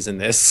Japanese in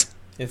this.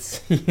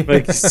 It's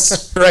like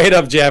straight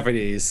up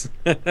Japanese.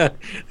 But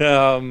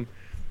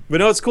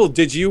no, it's cool.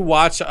 Did you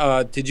watch?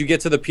 Did you get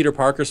to the Peter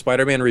Parker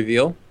Spider-Man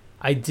reveal?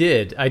 I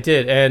did,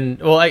 and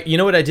well, you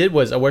know what I did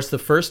was I watched the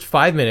first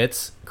 5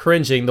 minutes,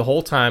 cringing the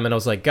whole time, and I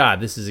was like, God,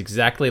 this is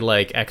exactly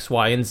like X,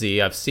 Y, and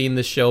Z. I've seen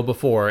this show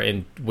before,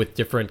 and with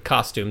different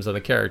costumes on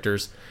the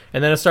characters.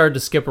 And then I started to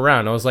skip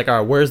around. I was like, all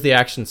right, where's the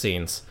action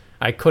scenes?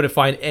 I couldn't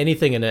find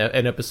anything in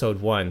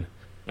episode 1.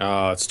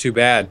 Oh, it's too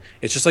bad.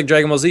 It's just like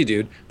Dragon Ball Z,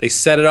 dude. They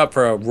set it up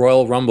for a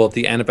Royal Rumble at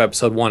the end of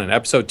episode 1, and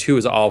episode 2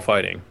 is all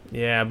fighting.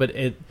 Yeah, but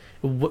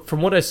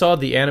from what I saw,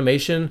 the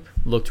animation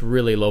looked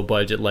really low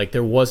budget. Like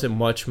there wasn't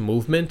much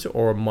movement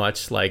or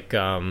much like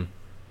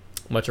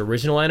much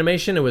original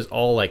animation. It was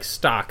all like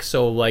stock.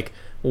 So like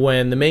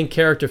when the main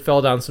character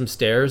fell down some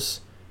stairs,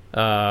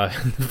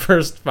 the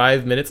first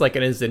 5 minutes, like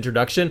in his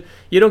introduction,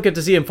 you don't get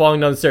to see him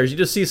falling down the stairs. You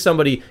just see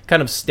somebody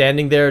kind of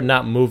standing there,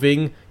 not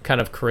moving, kind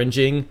of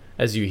cringing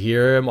as you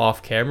hear him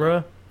off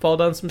camera fall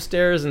down some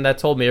stairs, and that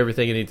told me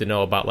everything you need to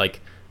know about like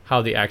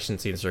how the action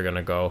scenes are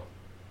gonna go.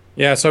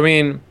 Yeah, so I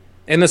mean,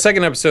 in the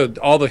second episode,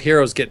 all the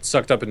heroes get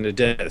sucked up into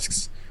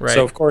discs. Right.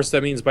 So, of course,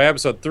 that means by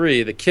episode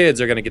 3, the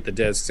kids are going to get the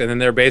discs, and then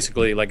they're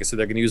basically, like I said,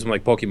 they're going to use them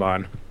like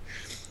Pokemon.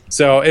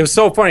 So, it was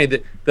so funny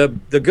that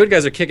the good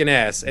guys are kicking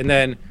ass, and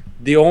then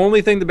the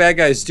only thing the bad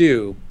guys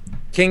do,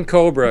 King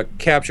Cobra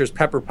captures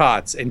Pepper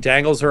Potts and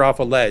dangles her off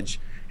a ledge.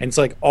 And it's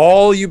like,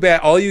 all you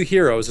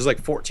heroes, there's like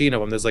 14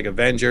 of them. There's like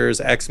Avengers,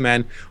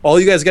 X-Men. All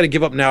you guys got to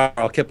give up now,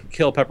 or I'll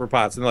kill Pepper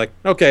Potts. And they're like,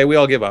 okay, we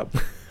all give up.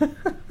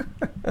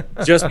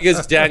 Just because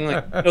it's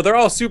dangling. No, they're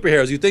all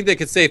superheroes. You think they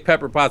could save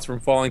Pepper Potts from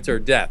falling to her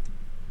death.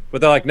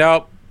 But they're like,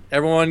 nope,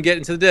 everyone get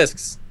into the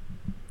discs.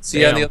 See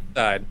you on the other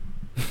side.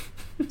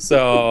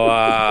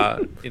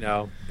 So, you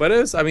know, but it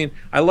was, I mean,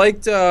 I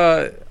liked,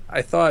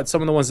 I thought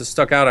some of the ones that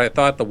stuck out, I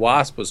thought the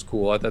Wasp was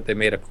cool. I thought they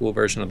made a cool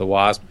version of the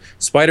Wasp.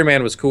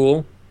 Spider-Man was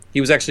cool. He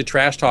was actually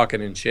trash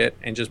talking and shit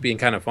and just being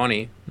kind of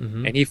funny.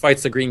 Mm-hmm. And he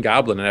fights the Green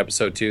Goblin in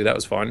episode 2. That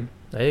was fun.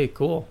 Hey,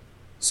 cool.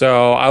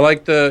 So I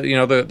like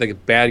the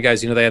bad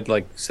guys. You know, they had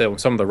like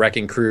some of the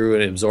Wrecking Crew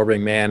and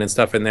Absorbing Man and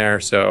stuff in there.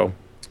 So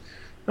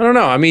I don't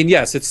know. I mean,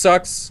 yes, it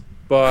sucks,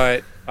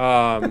 but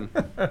I'm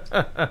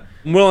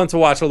willing to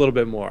watch a little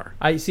bit more.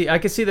 I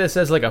could see this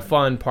as like a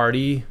fun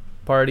party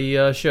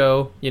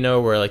show. You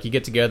know, where like you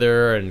get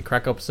together and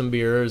crack up some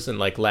beers and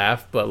like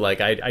laugh. But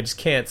like I just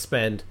can't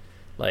spend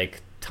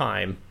like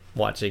time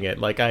watching it.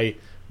 Like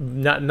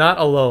not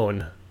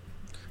alone.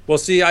 Well,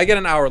 see, I get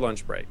an hour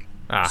lunch break.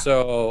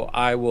 So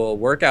I will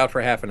work out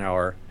for half an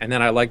hour, and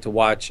then I like to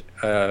watch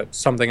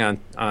something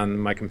on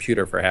my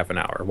computer for half an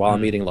hour while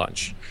I'm eating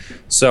lunch.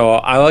 So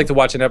I like to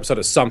watch an episode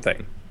of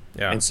something.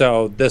 Yeah. And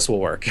so this will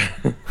work.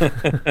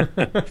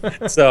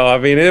 So, I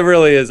mean, it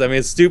really is. I mean,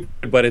 it's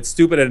stupid, but it's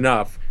stupid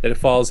enough that it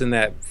falls in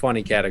that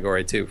funny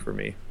category, too, for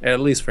me, at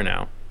least for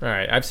now. All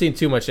right. I've seen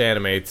too much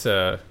anime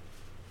to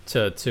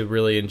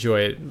really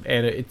enjoy it,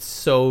 and it's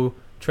so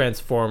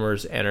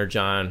Transformers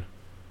Energon.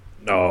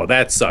 No,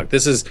 that sucked.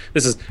 This is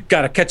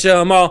gotta catch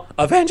 'em all,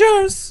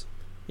 Avengers.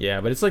 Yeah,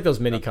 but it's like those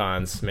mini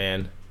cons,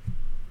 man.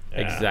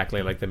 Yeah.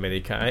 Exactly like the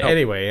mini con. Oh.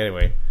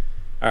 Anyway.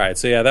 All right,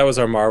 so yeah, that was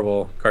our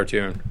Marvel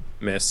cartoon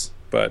miss,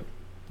 but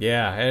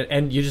yeah,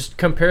 and you just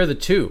compare the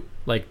two,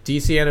 like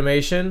DC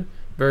animation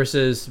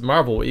versus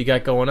Marvel. What you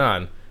got going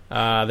on?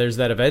 There's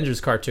that Avengers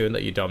cartoon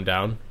that you dumbed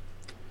down.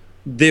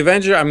 The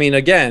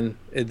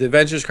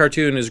Avengers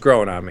cartoon is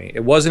growing on me.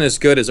 It wasn't as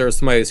good as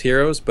Earth's Mightiest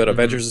Heroes, but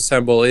Avengers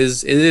Assemble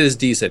is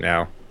decent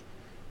now.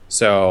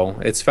 So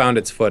it's found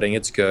its footing.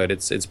 It's good.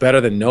 It's better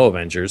than no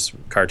Avengers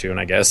cartoon,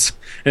 I guess,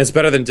 and it's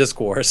better than Disc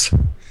Wars.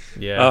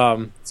 Yeah.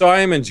 So I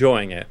am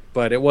enjoying it,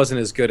 but it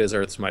wasn't as good as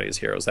Earth's Mightiest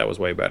Heroes. That was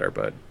way better.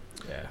 But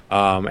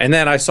Yeah. And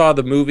then I saw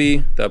the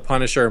movie, the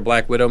Punisher and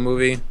Black Widow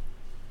movie,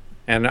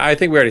 and I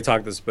think we already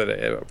talked this, but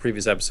a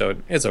previous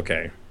episode. It's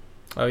okay.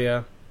 Oh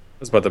yeah.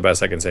 That's about the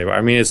best I can say. But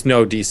I mean, it's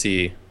no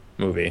DC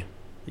movie.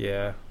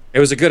 Yeah. It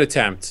was a good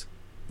attempt.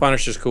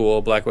 Punisher's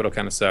cool. Black Widow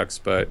kind of sucks,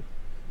 but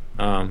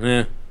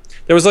there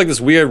was like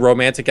this weird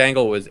romantic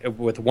angle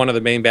with one of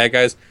the main bad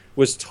guys.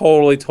 Was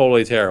totally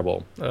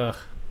terrible. Ugh.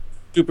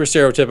 Super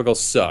stereotypical.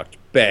 Sucked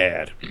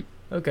bad.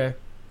 Okay.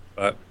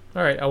 But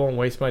all right, I won't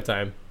waste my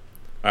time.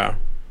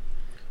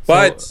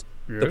 But So,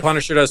 the yes.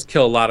 Punisher does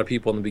kill a lot of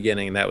people in the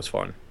beginning, and that was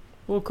fun.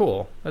 Well,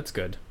 cool. That's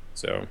good.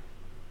 So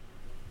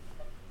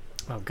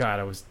Oh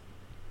God,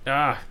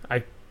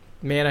 I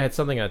had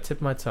something on the tip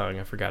of my tongue.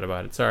 I forgot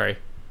about it. Sorry.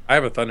 I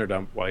have a thunder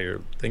dump while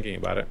you're thinking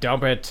about it.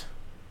 Dump it.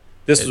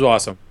 This was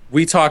awesome.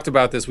 We talked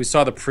about this. We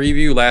saw the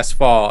preview last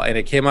fall, and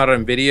it came out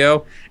on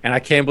video, and I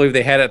can't believe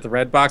they had it at the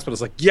Red Box, but I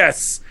was like,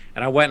 yes!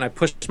 And I went and I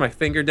pushed my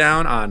finger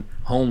down on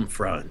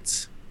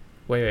Homefront.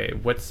 Wait.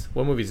 What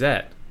movie's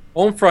that?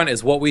 Homefront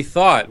is what we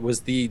thought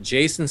was the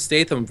Jason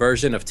Statham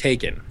version of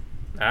Taken.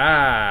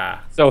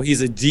 Ah, So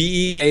he's a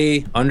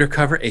DEA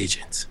undercover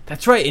agent.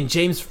 that's right. And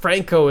James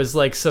Franco is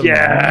like some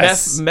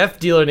Yes! meth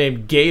dealer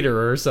named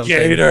Gator or something.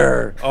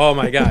 Gator! Oh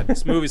my god,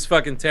 this movie's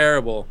fucking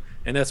terrible,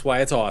 and that's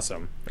why it's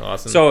awesome.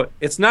 Awesome. So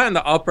it's not in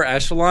the upper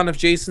echelon of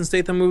Jason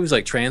Statham movies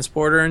like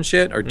Transporter and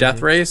shit or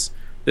Death Race.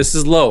 This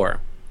is lower.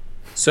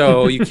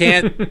 So you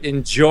can't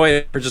enjoy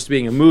it for just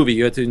being a movie.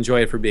 You have to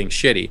enjoy it for being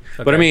shitty.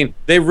 But I Okay. mean,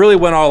 they really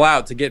went all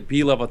out to get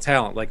B-level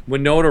talent. Like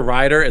Winona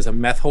Ryder is a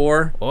meth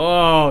whore.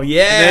 Oh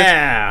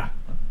yeah.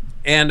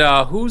 And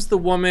who's the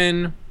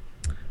woman?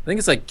 I think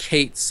it's like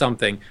Kate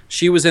something.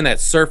 She was in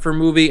that Surfer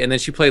movie, and then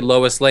she played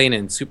Lois Lane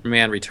in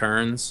Superman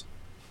Returns.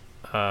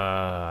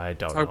 I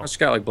don't know. She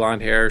got like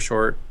blonde hair,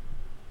 short.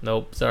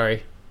 Nope.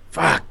 Sorry.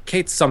 Fuck,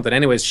 Kate something.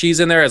 Anyways,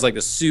 she's in there as like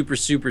the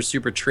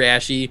super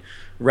trashy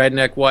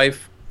redneck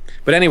wife.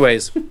 But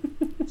anyways,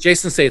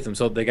 Jason Statham.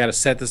 So they got to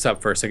set this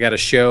up first. They got to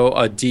show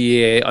a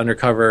DEA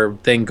undercover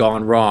thing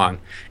gone wrong.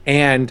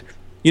 And,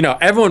 you know,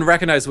 everyone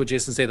recognizes what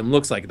Jason Statham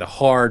looks like, the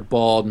hard,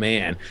 bald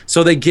man.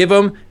 So they give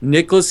him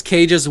Nicolas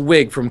Cage's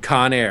wig from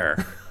Con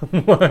Air.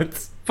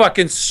 What?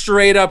 Fucking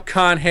straight up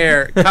Con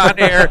Air. Con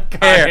Air.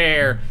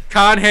 Hair.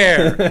 Con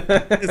Air.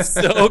 It's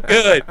so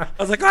good. I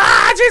was like,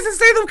 Jason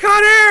Statham,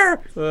 Con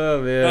Air.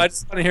 Oh man. I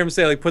just want to hear him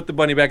say, like, put the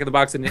bunny back in the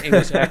box in an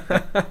English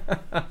accent.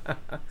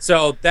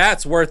 So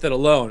that's worth it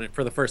alone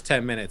for the first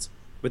 10 minutes.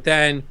 But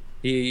then,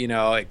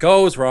 it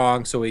goes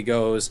wrong. So he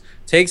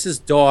takes his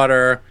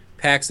daughter,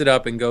 packs it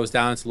up, and goes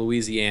down to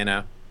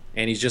Louisiana.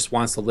 And he just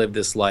wants to live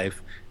this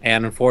life.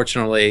 And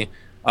unfortunately,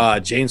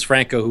 James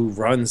Franco, who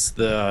runs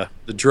the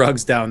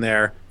drugs down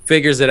there,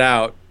 figures it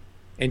out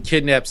and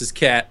kidnaps his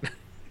cat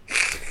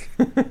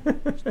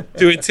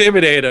to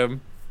intimidate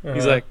him.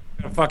 He's like,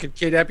 I'm gonna fucking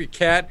kidnap your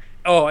cat.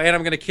 Oh, and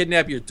I'm gonna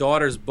kidnap your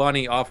daughter's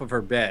bunny off of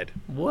her bed.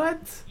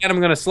 What? And I'm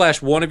gonna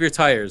slash one of your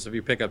tires of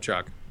your pickup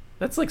truck.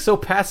 That's like so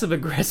passive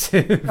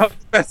aggressive. Oh,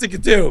 best you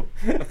could do.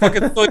 I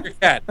fucking stole your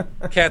cat.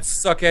 Cats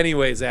suck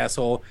anyways,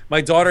 asshole.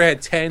 My daughter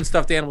had 10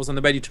 stuffed animals on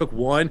the bed. You took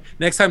one.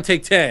 Next time,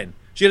 take 10.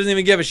 She doesn't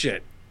even give a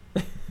shit.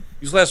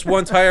 You slashed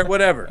one tire,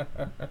 whatever.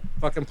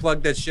 Fucking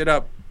plug that shit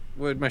up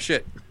with my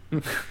shit.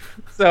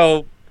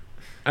 So,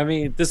 I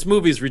mean, this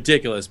movie's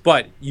ridiculous,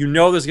 but you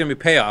know there's going to be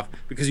payoff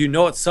because you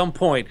know at some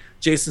point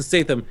Jason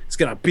Statham is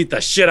going to beat the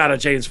shit out of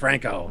James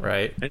Franco.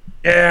 Right. And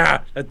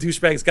yeah, that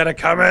douchebag's got to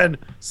come in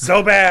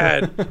so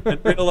bad in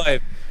real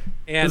life.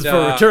 And This is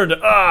for Return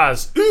to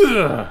Oz.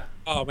 Ugh.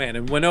 oh, man,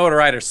 and Winona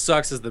Ryder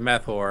sucks as the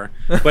meth whore,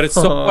 but it's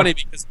so funny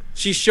because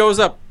she shows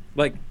up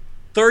like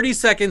 30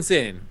 seconds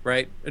in,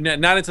 right?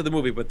 Not into the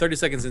movie, but 30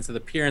 seconds into the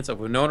appearance of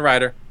Winona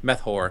Ryder,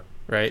 meth whore.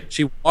 Right.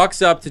 She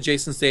walks up to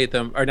Jason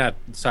Statham,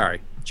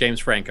 James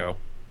Franco.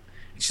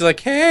 She's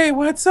like, hey,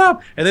 what's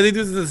up? And then they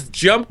do this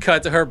jump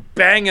cut to her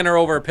banging her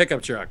over a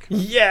pickup truck.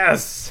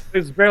 Yes.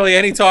 There's barely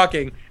any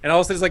talking. And all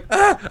of a sudden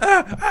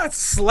it's like,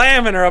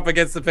 slamming her up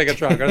against the pickup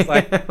truck. I was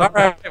like, all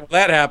right, well,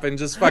 that happened.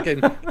 Just fucking,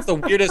 it's the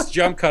weirdest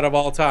jump cut of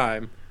all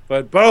time.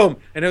 But boom.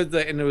 And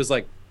it was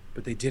like,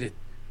 but they did it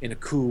in a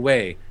cool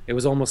way. It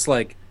was almost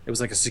like, it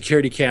was like a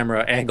security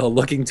camera angle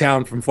looking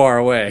down from far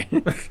away.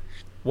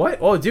 What?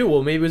 Oh, dude.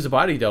 Well, maybe it was a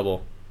body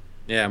double.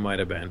 Yeah, it might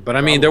have been. But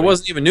I mean, there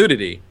wasn't even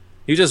nudity.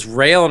 He was just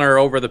railing her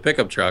over the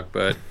pickup truck,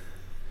 but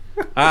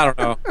I don't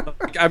know.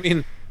 I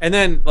mean, and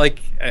then,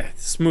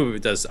 this movie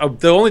does.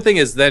 The only thing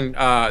is then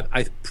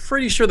I'm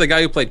pretty sure the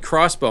guy who played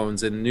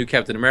Crossbones in New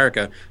Captain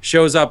America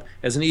shows up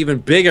as an even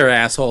bigger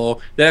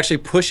asshole that actually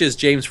pushes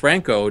James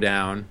Franco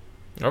down.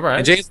 All right.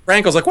 And James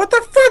Franco's like, what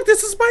the fuck?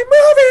 This is my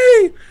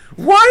movie!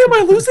 Why am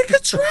I losing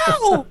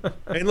control?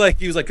 And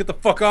he was like, get the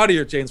fuck out of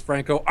here, James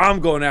Franco. I'm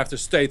going after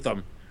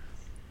Statham.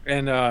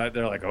 And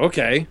they're like,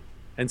 okay.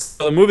 And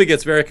so the movie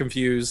gets very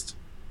confused.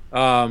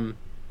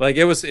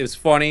 It was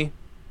funny.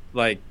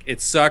 Like,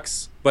 it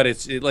sucks, but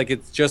it's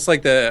just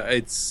like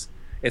it's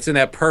in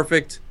that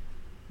perfect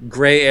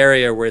gray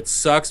area where it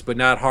sucks but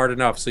not hard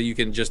enough so you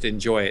can just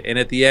enjoy it. And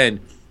at the end,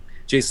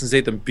 Jason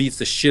Statham beats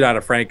the shit out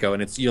of Franco,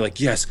 and you're like,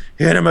 yes,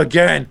 hit him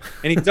again,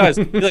 and he does.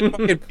 He like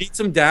fucking beats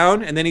him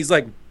down, and then he's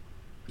like,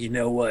 you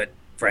know what,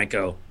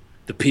 Franco,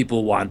 the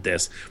people want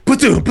this.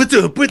 Ba-doom,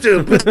 ba-doom,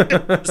 ba-doom,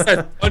 ba-doom.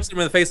 Starts punching him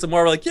in the face some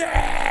more. We're like,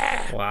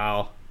 yeah.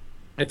 Wow.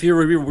 If you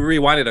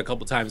rewind it a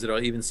couple times, it'll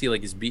even see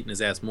like he's beating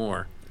his ass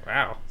more.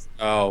 Wow.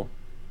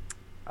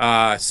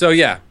 So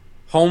yeah,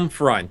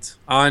 Homefront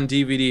on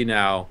DVD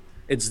now.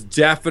 It's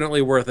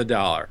definitely worth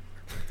 $1.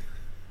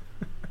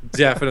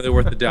 Definitely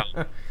worth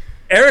 $1.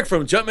 Eric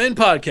from Jumpman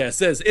Podcast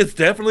says it's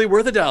definitely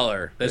worth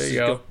 $1. That's there you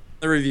go.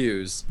 The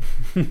reviews.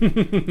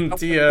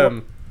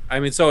 DM. I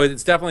mean, so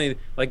it's definitely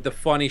like the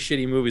funny,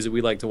 shitty movies that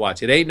we like to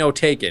watch. It ain't no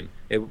Taken.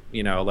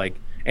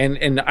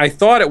 And I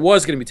thought it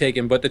was going to be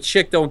Taken, but the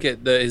chick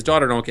his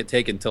daughter don't get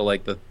taken till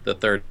like the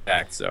third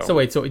act. So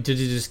wait, so did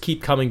you just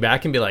keep coming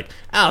back and be like,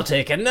 I'll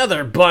take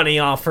another bunny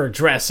off her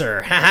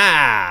dresser, ha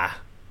ha?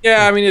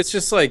 Yeah, I mean, it's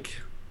just like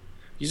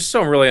you just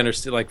don't really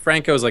understand. Like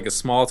Franco's like a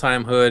small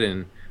time hood,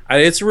 and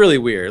it's really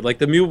weird. Like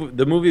the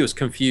movie was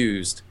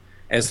confused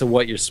as to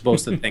what you're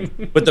supposed to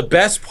think. But the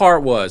best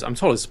part was, I'm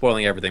totally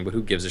spoiling everything, but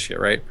who gives a shit,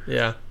 right?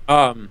 Yeah.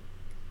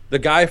 The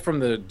guy from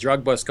the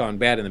drug bust gone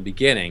bad in the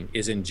beginning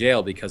is in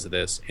jail because of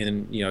this,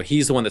 and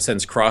he's the one that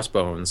sends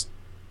Crossbones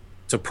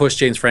to push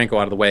James Franco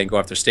out of the way and go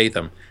after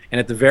Statham. And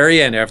at the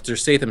very end, after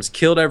Statham's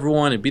killed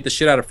everyone and beat the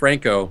shit out of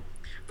Franco,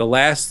 the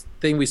last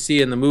thing we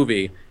see in the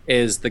movie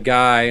is the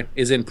guy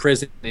is in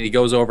prison and he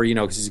goes over,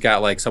 because he's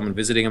got like someone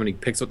visiting him and he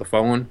picks up the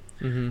phone.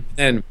 Mm-hmm.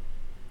 And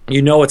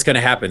you know what's going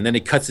to happen. Then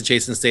he cuts to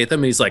Jason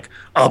Statham and he's like,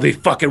 I'll be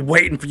fucking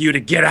waiting for you to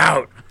get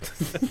out.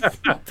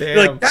 Damn.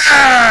 Like,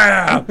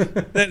 ah!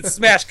 Then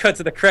smash cut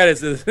to the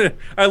credits.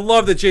 I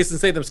love that Jason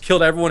Statham's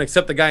killed everyone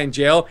except the guy in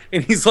jail.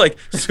 And he's like,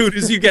 as soon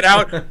as you get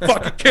out,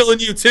 fucking killing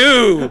you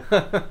too.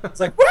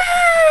 It's like,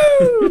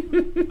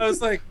 woo! I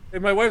was like,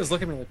 and my wife was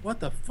looking at me like, what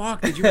the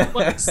fuck? Did you like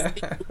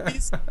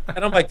movies?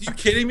 And I'm like, are you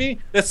kidding me?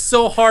 That's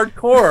so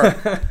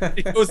hardcore.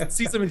 He goes and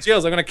sees him in jail.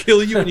 I'm going to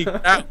kill you when you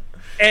get out.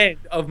 End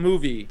of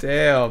movie.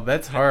 Damn,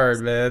 that's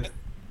hard, man.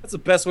 That's the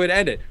best way to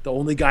end it. The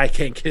only guy I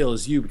can't kill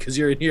is you because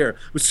you're in here.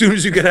 As soon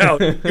as you get out,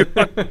 you're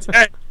fucking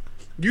dead.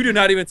 You do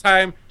not even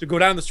time to go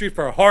down the street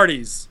for a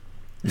Hardee's.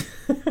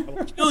 I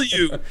will kill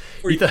you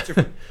for your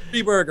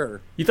free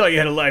burger. You thought you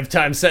had a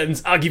lifetime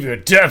sentence? I'll give you a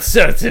death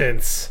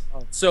sentence.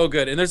 Oh, so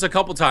good. And there's a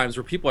couple times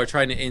where people are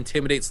trying to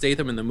intimidate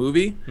Statham in the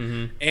movie,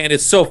 mm-hmm. and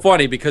it's so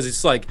funny because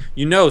it's like,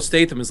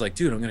 Statham is like,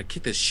 dude, I'm gonna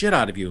kick this shit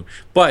out of you,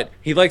 but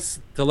he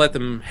likes to let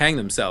them hang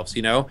themselves,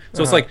 So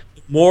it's like,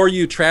 the more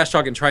you trash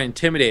talk and try to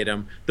intimidate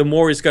him, the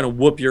more he's gonna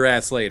whoop your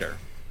ass later.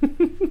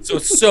 So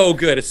it's so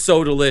good. It's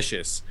so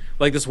delicious.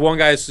 Like this one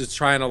guy's just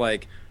trying to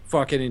like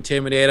fucking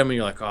intimidate him, and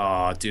you're like,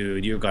 oh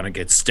dude, you're gonna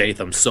get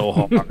Statham so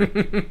hard.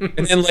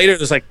 And then later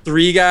there's like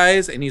 3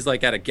 guys and he's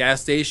like at a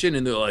gas station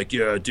and they're like,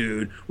 yeah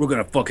dude, we're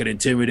gonna fucking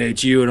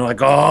intimidate you, and they're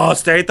like, oh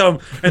Statham,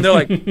 and they're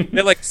like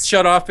they like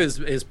shut off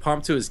his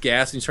pump to his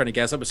gas and he's trying to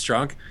gas up his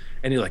trunk,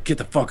 and you're like, get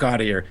the fuck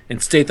out of here,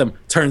 and Statham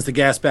turns the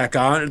gas back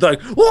on and they're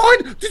like,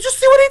 what, did you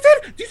see what he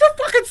did? Did you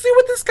fucking see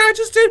what this guy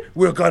just did?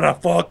 We're gonna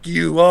fuck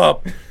you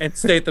up. And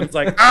Statham's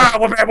like, bam,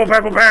 bam,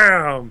 bam,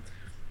 bam.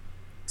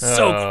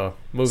 So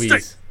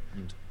movies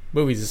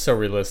Movies is so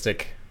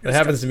realistic. It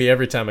happens to me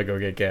every time I go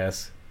get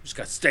gas. Just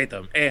got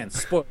Statham, and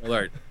spoiler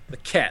alert, the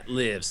cat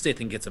lives.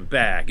 Statham gets him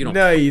back.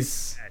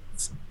 Nice.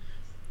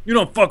 You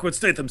don't fuck with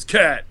Statham's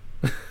cat.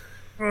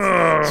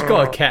 Just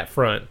call it cat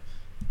front.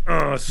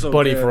 So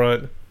Bunny good.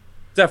 front.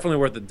 Definitely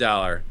worth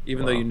 $1,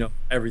 even though you know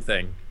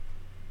everything.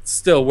 It's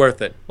still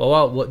worth it.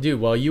 Well, dude,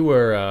 while you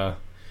were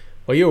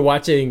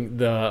watching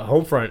the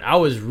Homefront, I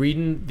was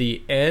reading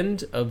the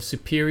end of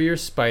Superior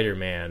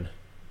Spider-Man.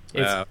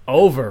 It's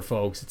over,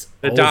 folks. It's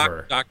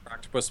over. Doc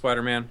Octopus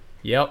Spider-Man.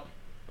 Yep.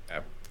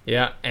 Okay.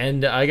 Yeah,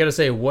 and I gotta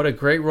say, what a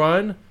great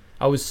run.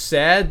 I was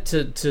sad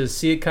to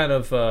see it kind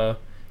of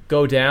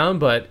go down,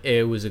 but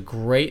it was a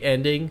great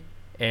ending,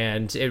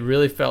 and it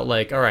really felt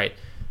like, all right,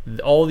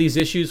 all these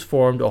issues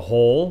formed a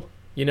whole.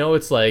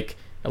 It's like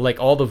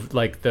all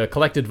the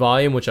collected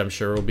volume, which I'm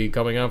sure will be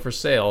coming on for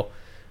sale.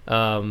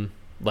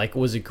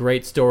 Was a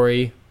great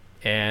story,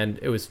 and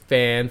it was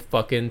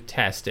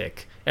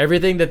fan-fucking-tastic.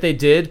 Everything that they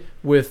did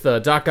with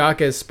Doc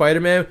Ock as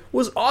Spider-Man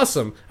was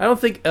awesome. I don't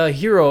think a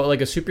hero, like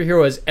a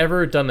superhero, has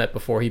ever done that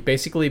before. He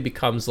basically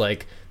becomes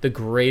like the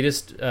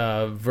greatest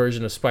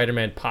version of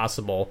Spider-Man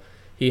possible.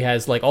 He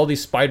has like all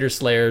these spider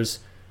slayers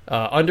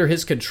under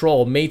his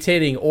control,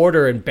 maintaining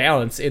order and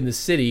balance in the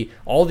city.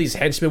 All these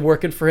henchmen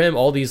working for him,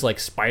 all these like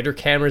spider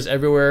cameras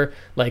everywhere,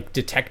 like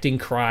detecting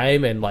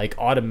crime and like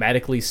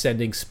automatically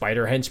sending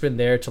spider henchmen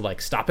there to like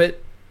stop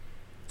it.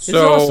 It's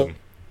awesome.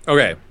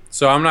 Okay.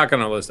 So I'm not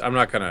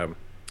gonna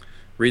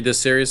read this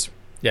series.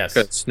 Yes.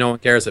 Because no one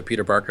cares that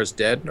Peter Parker's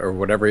dead or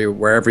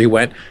wherever he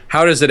went.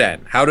 How does it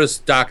end? How does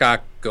Doc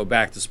Ock go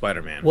back to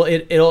Spider-Man? Well,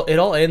 it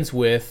all ends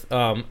with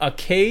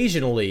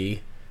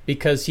occasionally,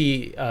 because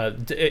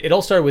it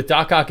all started with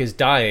Doc Ock is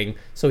dying,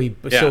 so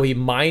he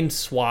mind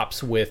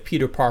swaps with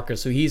Peter Parker,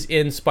 so he's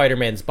in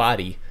Spider-Man's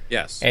body.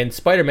 Yes. And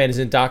Spider-Man is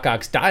in Doc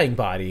Ock's dying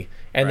body,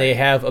 and they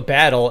have a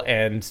battle,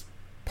 and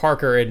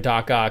Parker and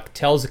Doc Ock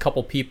tells a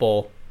couple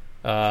people.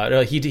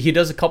 He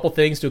does a couple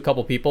things to a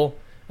couple people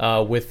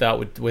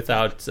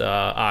without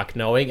Ock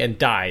knowing, and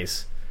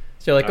dies.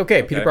 So you're like,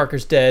 okay, Peter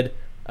Parker's dead.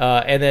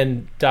 And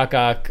then Doc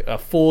Ock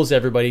fools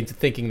everybody into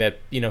thinking that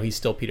he's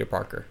still Peter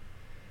Parker.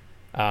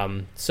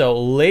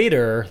 So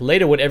later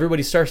when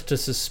everybody starts to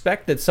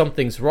suspect that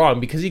something's wrong,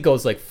 because he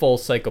goes like full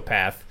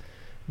psychopath,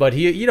 but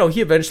he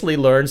eventually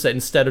learns that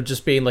instead of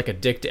just being like a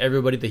dick to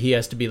everybody, that he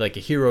has to be like a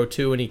hero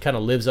too, and he kind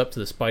of lives up to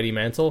the Spidey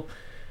mantle.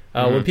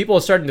 When people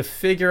are starting to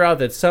figure out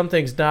that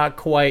something's not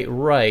quite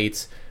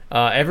right,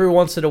 every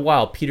once in a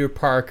while, Peter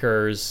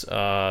Parker's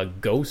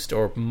ghost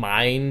or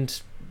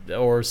mind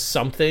or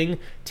something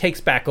takes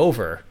back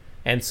over.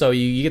 And so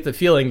you get the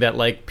feeling that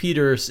like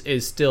Peter's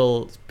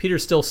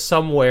still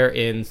somewhere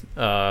in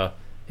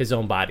his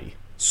own body.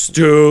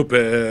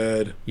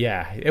 Stupid.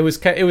 Yeah, it was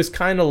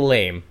kind of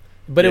lame,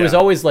 but it was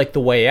always like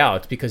the way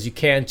out, because you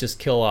can't just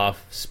kill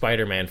off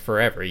Spider-Man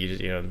forever.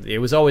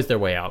 It was always their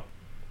way out.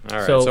 All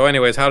right. So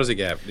anyways, how does he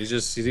get? He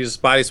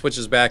just body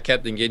switches back,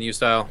 Captain Ginyu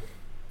style.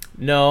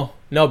 No,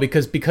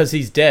 because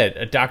he's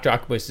dead. Dr.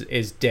 Octopus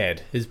is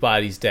dead. His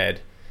body's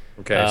dead.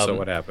 Okay, so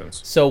what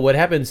happens? So what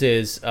happens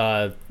is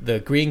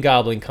the Green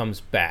Goblin comes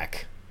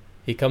back.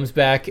 He comes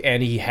back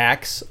and he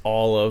hacks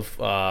all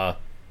of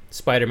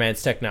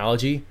Spider-Man's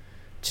technology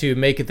to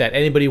make it that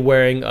anybody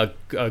wearing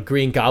a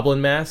Green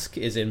Goblin mask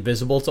is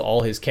invisible to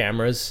all his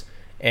cameras,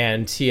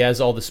 and he has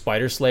all the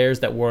Spider Slayers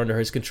that were under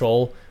his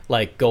control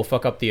like go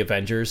fuck up the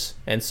Avengers.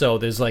 And so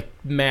there's like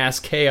mass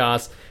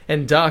chaos,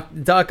 and Doc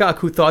Ock,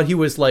 who thought he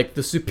was like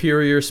the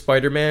superior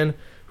Spider-Man,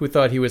 who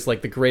thought he was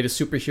like the greatest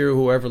superhero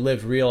who ever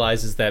lived,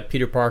 realizes that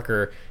Peter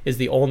Parker is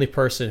the only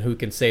person who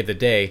can save the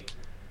day.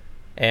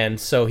 And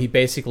so he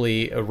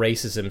basically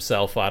erases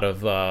himself out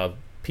of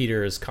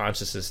Peter's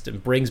consciousness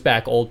and brings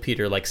back old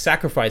Peter, like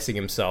sacrificing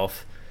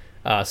himself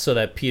so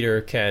that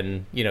Peter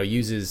can,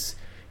 use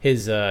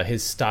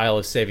his style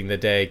of saving the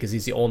day, because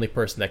he's the only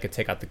person that could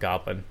take out the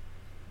Goblin.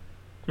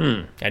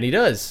 And he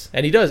does.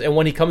 And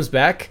when he comes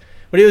back,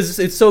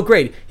 it's so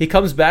great. He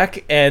comes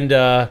back,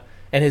 and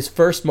his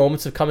first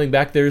moments of coming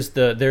back, there's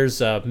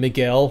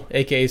Miguel,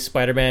 aka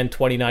Spider-Man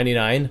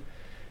 2099.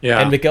 Yeah.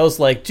 And Miguel's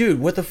like, dude,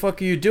 what the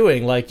fuck are you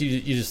doing? Like,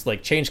 you just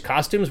like changed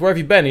costumes? Where have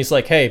you been? And he's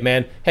like, hey,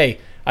 man,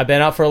 I've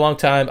been out for a long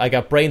time. I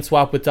got brain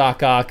swapped with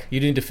Doc Ock.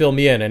 You need to fill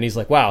me in. And he's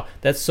like, wow,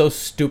 that's so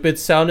stupid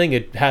sounding.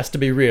 It has to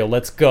be real.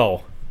 Let's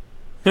go.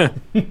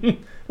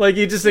 Like,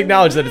 you just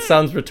acknowledge that it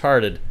sounds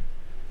retarded.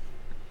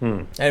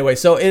 Anyway,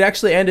 so it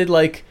actually ended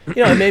like,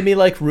 it made me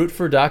like root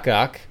for Doc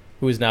Ock,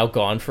 who is now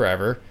gone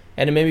forever.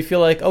 And it made me feel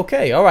like,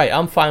 okay, all right,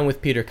 I'm fine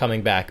with Peter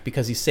coming back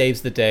because he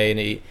saves the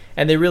day,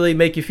 and they really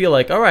make you feel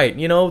like, all right,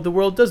 the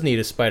world does need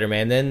a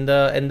Spider-Man,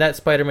 and that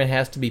Spider-Man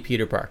has to be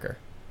Peter Parker.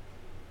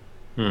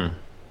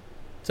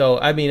 So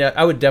I mean,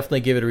 I would definitely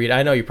give it a read.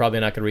 I know you're probably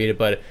not going to read it,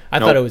 but I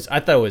thought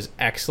it was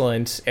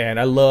excellent, and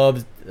I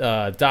loved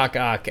Doc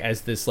Ock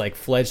as this like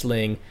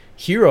fledgling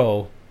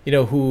hero,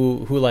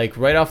 who like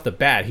right off the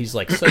bat he's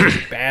like such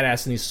a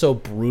badass, and he's so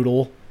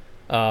brutal.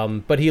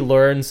 But he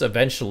learns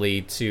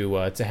eventually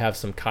to have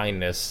some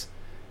kindness,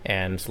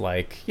 and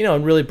like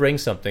and really bring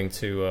something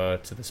to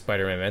the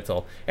Spider-Man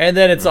mental. And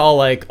then it's all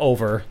like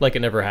over, like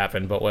it never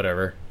happened. But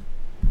whatever.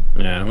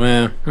 Yeah.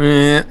 Well.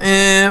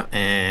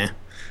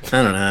 I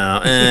don't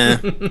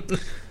know.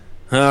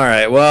 All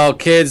right. Well,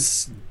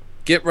 kids,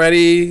 get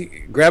ready.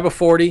 Grab a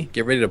 40.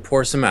 Get ready to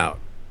pour some out.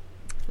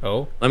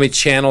 Oh. Let me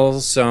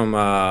channel some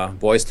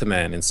Boys to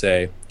Men and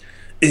say,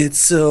 it's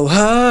so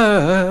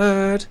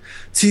hard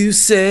to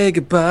say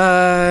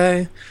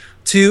goodbye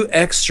to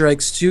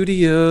X-Strike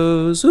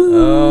Studios. Ooh.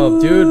 Oh,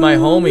 dude, my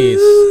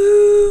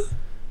homies.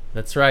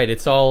 That's right.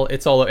 It's all.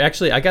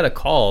 Actually, I got a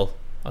call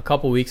a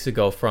couple weeks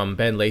ago from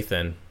Ben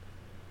Lathan,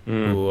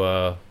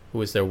 who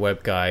was their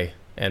web guy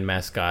and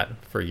mascot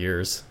for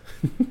years.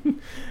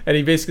 And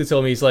he basically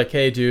told me, he's like,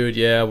 hey dude,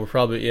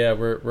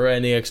 we're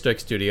ending X-Strike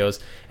Studios.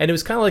 And it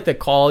was kind of like that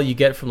call you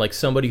get from like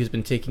somebody who's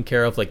been taking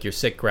care of like your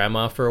sick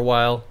grandma for a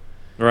while.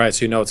 Right,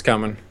 so you know it's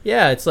coming.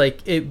 Yeah, it's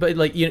like but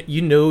like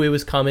you knew it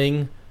was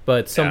coming,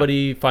 but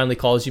somebody finally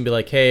calls you and be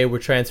like, hey, we're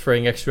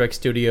transferring X-Strike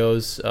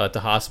Studios to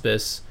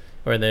hospice,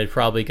 or they're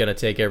probably gonna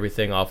take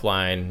everything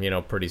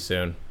offline pretty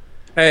soon.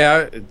 Hey,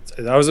 I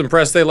was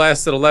impressed they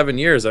lasted 11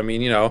 years. I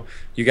mean,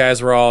 you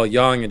guys were all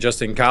young and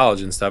just in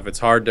college and stuff. It's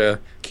hard to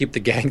keep the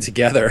gang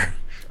together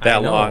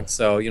that long.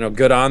 So,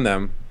 good on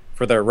them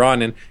for their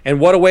run. And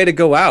what a way to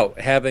go out,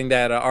 having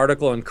that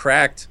article in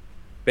Cracked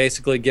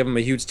basically give them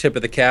a huge tip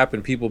of the cap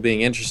and people being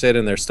interested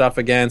in their stuff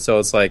again. So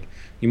it's like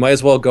you might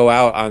as well go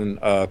out on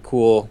a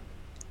cool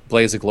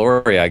blaze of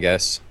glory, I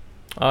guess.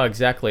 Oh,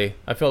 exactly.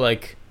 I feel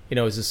like it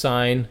was a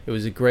sign. It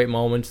was a great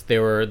moment. They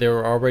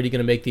were already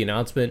going to make the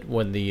announcement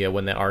when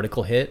that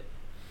article hit,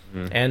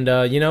 and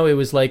it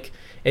was like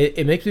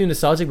it makes me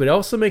nostalgic, but it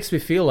also makes me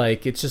feel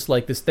like it's just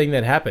like this thing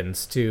that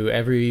happens to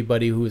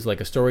everybody who's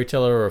like a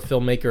storyteller or a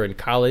filmmaker in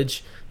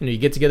college. You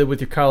get together with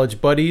your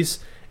college buddies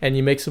and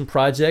you make some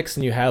projects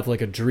and you have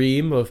like a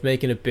dream of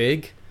making it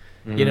big,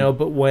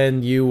 but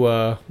when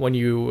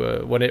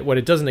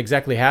it doesn't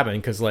exactly happen,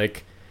 because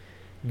like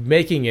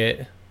making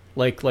it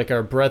like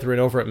our brethren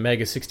over at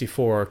Mega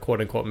 64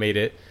 quote unquote made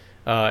it.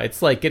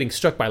 It's like getting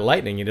struck by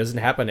lightning. It doesn't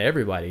happen to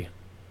everybody.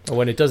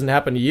 When it doesn't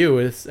happen to you,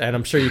 and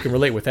I'm sure you can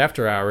relate with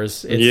After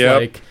Hours,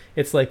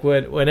 it's like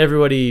when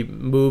everybody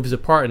moves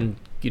apart and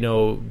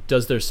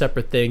does their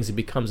separate things and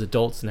becomes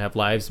adults and have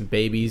lives and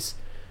babies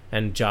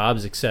and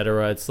jobs,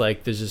 etc. It's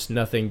like there's just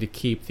nothing to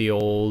keep the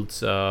old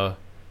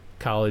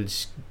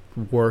college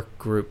work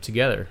group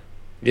together.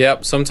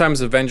 Yep.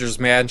 Sometimes Avengers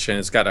Mansion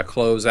has got to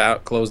close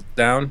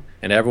down,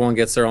 and everyone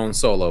gets their own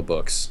solo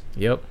books.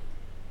 Yep.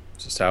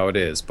 It's just how it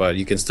is. But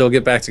you can still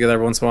get back together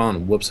every once in a while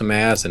and whoop some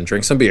ass and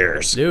drink some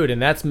beers. Dude,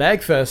 and that's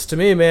MagFest to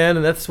me, man,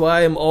 and that's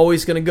why I'm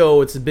always going to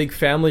go. It's a big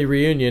family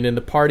reunion, and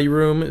the party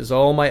room is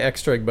all my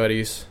X-Drag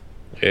buddies.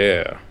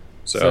 Yeah.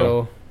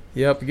 So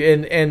yep.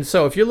 And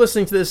so if you're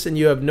listening to this and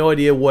you have no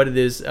idea what it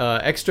is,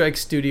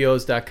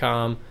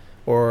 xdragstudios.com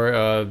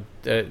or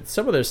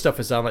some of their stuff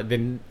is online,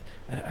 then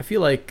I feel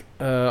like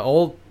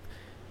all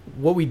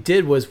what we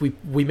did was we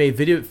made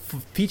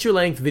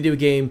feature-length video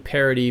game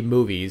parody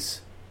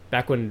movies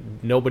back when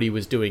nobody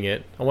was doing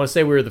it. I want to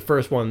say we were the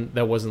first one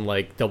that wasn't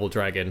like Double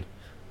Dragon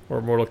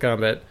or Mortal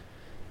Kombat.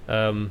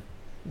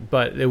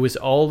 But it was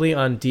only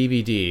on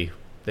DVD.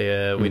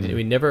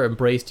 We never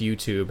embraced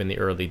YouTube in the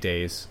early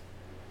days.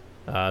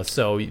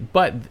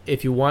 But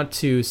if you want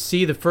to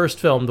see the first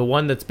film, the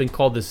one that's been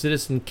called the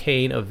Citizen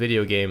Kane of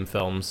video game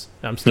films,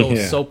 I'm still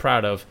so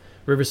proud of,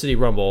 River City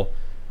Rumble.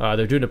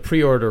 They're doing a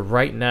pre-order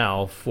right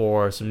now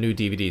for some new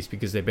DVDs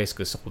because they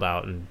basically sold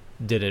out and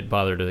didn't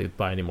bother to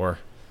buy anymore.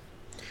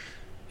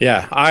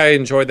 Yeah, I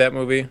enjoyed that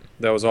movie.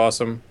 That was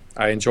awesome.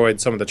 I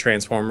enjoyed some of the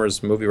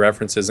Transformers movie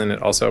references in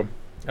it also.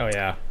 Oh,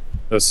 yeah.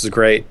 This is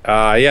great.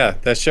 Yeah,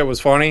 that shit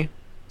was funny.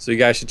 So you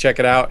guys should check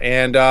it out.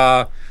 And,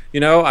 I'd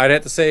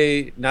have to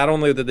say, not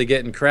only did they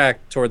get in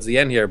crack towards the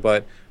end here,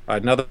 but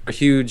another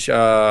huge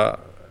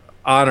honor,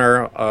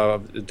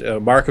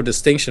 mark of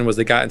distinction was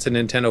they got into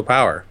Nintendo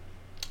Power.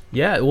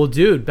 Yeah, well,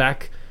 dude,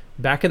 back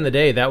in the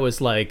day, that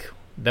was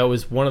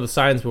one of the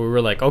signs where we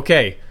were like,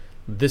 okay,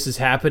 this is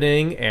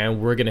happening,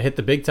 and we're gonna hit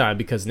the big time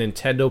because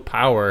Nintendo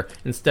Power,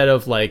 instead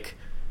of like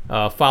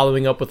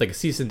following up with like a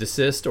cease and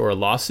desist or a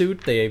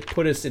lawsuit, they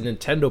put us in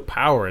Nintendo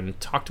Power and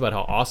talked about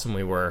how awesome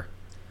we were.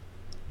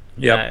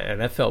 Yeah, and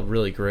that felt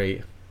really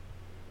great.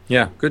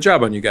 Yeah, good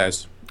job on you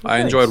guys. Well, I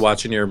enjoyed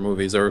watching your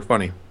movies. They were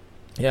funny.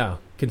 Yeah,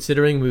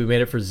 considering we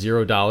made it for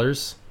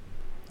 $0,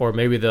 or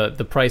maybe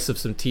the price of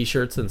some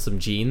T-shirts and some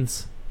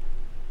jeans.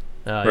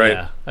 Right.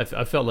 Yeah, I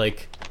felt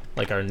like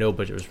our no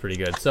budget was pretty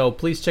good. So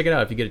please check it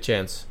out if you get a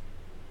chance.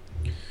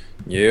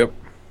 Yep.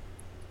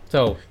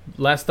 So,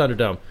 last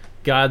Thunderdome,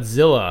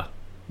 Godzilla,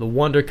 the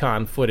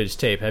WonderCon footage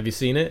tape. Have you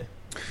seen it?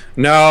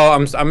 No,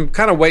 I'm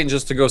kind of waiting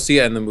just to go see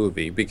it in the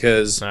movie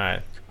because All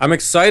right. I'm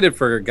excited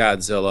for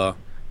Godzilla,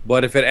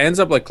 but if it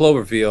ends up like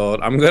Cloverfield,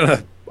 I'm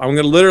gonna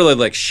literally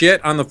like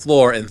shit on the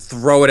floor and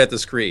throw it at the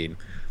screen.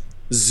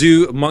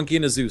 Monkey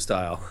in a zoo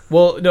style.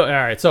 Well, no, all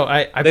right. So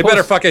they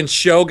better fucking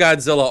show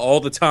Godzilla all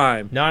the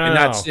time. No,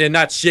 and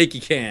not shaky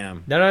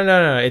cam.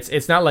 No.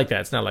 It's not like that.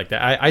 It's not like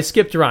that. I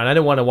skipped around. I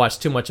didn't want to watch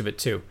too much of it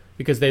too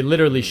because they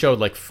literally showed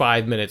like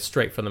 5 minutes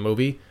straight from the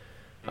movie.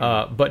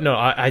 But no,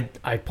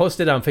 I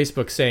posted on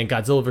Facebook saying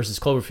Godzilla versus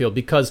Cloverfield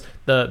because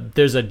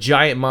there's a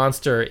giant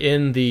monster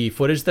in the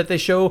footage that they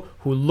show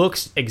who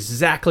looks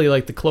exactly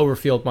like the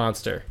Cloverfield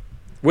monster.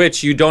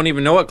 Which you don't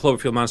even know what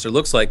Cloverfield monster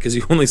looks like because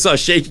you only saw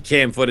shaky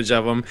cam footage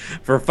of him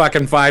for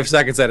fucking 5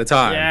 seconds at a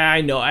time. Yeah,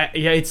 I know.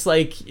 It's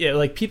like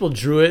like people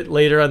drew it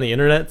later on the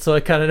internet, so I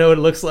kind of know what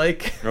it looks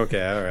like.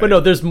 Okay, all right. But no,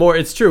 there's more.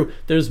 It's true.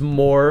 There's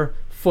more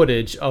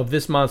footage of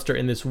this monster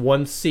in this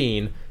one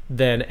scene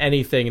than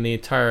anything in the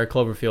entire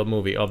Cloverfield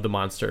movie of the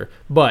monster.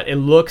 But it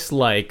looks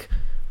like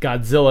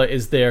Godzilla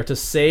is there to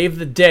save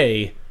the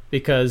day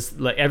because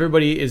like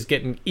everybody is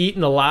getting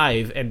eaten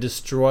alive and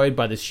destroyed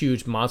by this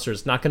huge monster.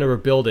 It's knocking over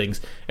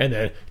buildings, and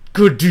then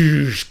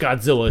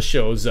Godzilla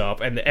shows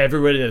up, and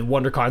everybody at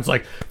WonderCon's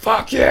like,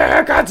 "Fuck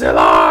yeah,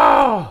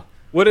 Godzilla!"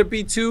 Would it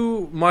be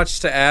too much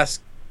to ask,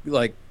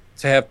 like,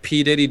 to have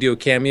P. Diddy do a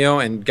cameo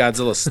and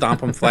Godzilla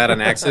stomp him flat on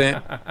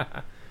accident?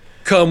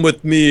 Come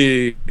with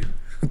me.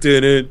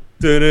 Did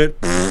it.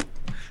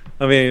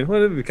 I mean,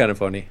 wouldn't it be kind of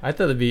funny? I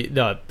thought it'd be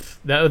was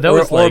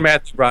or like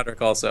Matthew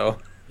Broderick also.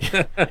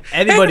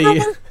 Anybody?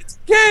 Hey, it's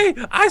gay.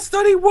 I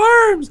study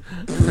worms.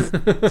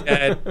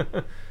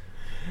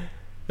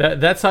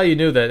 That's how you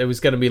knew that it was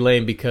going to be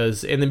lame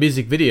because in the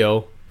music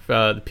video,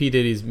 P.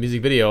 Diddy's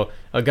music video,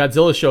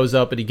 Godzilla shows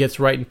up and he gets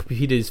right in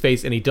P. Diddy's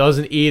face and he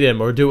doesn't eat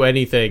him or do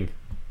anything.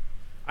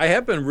 I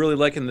have been really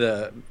liking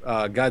the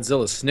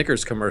Godzilla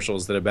Snickers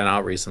commercials that have been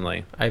out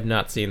recently. I have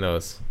not seen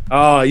those.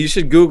 Oh, you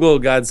should Google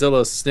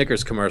Godzilla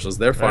Snickers commercials.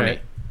 They're funny.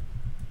 Right.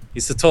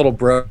 He's a total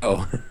bro.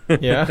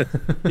 Yeah?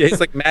 Yeah, he's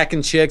like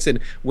macking chicks and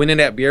winning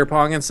at beer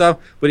pong and stuff,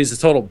 but he's a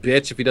total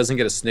bitch if he doesn't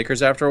get a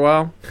Snickers after a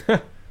while.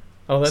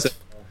 Oh,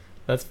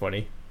 that's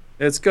funny.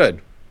 It's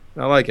good.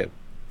 I like it.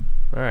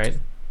 All right.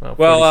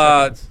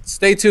 Well,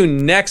 stay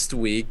tuned next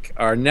week.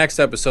 Our next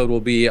episode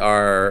will be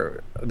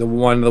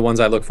one of the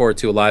ones I look forward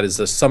to a lot is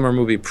the summer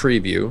movie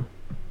preview.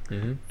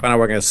 Mm-hmm. Find out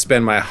where I'm going to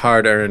spend my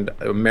hard-earned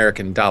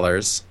American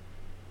dollars.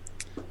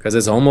 Because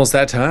it's almost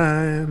that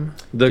time.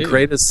 The Dude.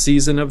 greatest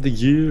season of the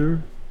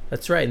year.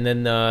 That's right. And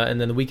then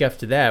the week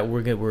after that,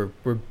 we're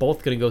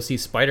both gonna go see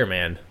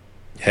Spider-Man.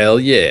 Hell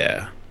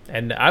yeah.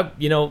 And I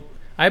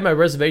had my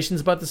reservations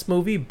about this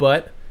movie,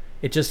 but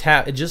it just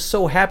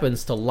so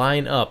happens to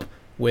line up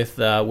with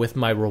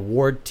my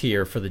reward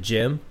tier for the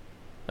gym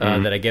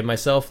that I give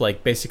myself.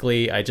 Like,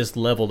 basically, I just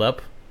leveled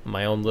up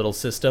my own little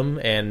system,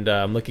 and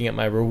I'm looking at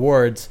my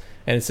rewards,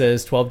 and it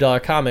says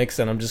 $12 comics,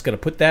 and I'm just gonna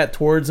put that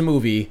towards a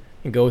movie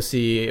and go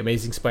see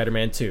Amazing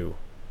Spider-Man 2.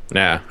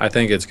 Nah, I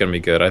think it's gonna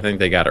be good. I think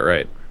they got it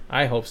right.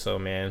 I hope so,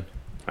 man.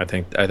 I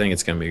think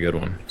it's gonna be a good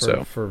one.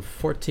 For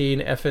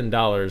 $14 effing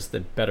dollars,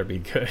 that better be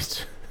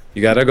good.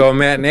 You gotta go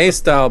matinee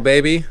style,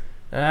 baby.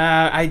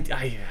 I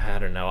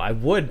don't know. I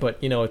would, but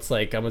it's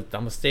like I'm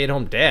a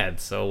stay-at-home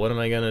dad. So what am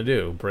I gonna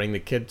do? Bring the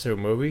kid to a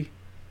movie?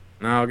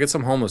 No, get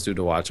some homeless dude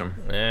to watch him.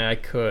 I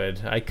could.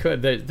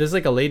 There's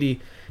like a lady,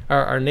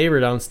 our neighbor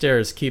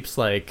downstairs keeps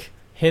like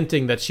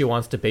hinting that she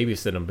wants to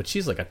babysit him, but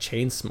she's like a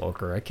chain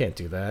smoker. I can't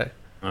do that.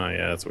 Oh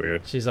yeah, that's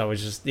weird. She's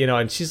always just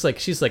and she's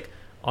like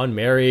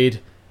unmarried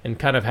and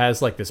kind of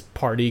has like this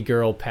party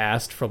girl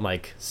past from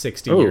like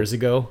 60 years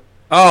ago.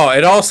 Oh,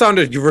 it all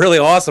sounded really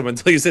awesome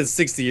until you said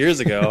 60 years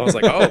ago. I was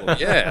like, oh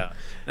yeah,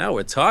 now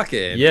we're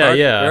talking. Yeah, party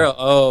yeah. girl.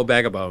 Oh,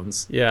 bag of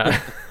bones.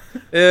 Yeah.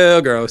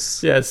 Ew,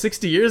 gross. Yeah,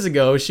 60 years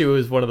ago she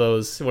was one of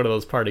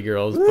those party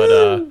girls,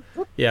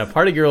 but yeah,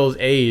 party girls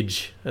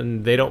age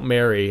and they don't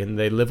marry and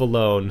they live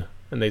alone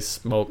and they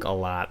smoke a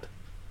lot.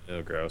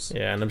 Ew, gross.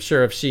 Yeah, and I'm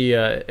sure if she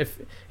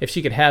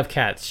could have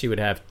cats, she would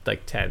have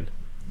like 10.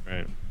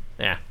 Right.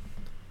 Yeah.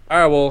 All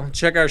right, well,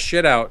 check our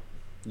shit out,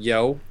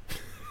 yo.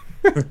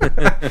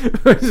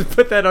 Just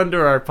put that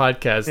under our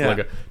podcast. Yeah.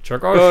 Like,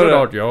 check our shit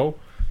out, yo.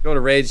 Go to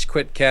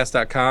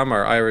RageQuitCast.com.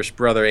 Our Irish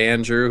brother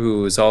Andrew,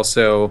 who is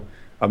also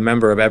a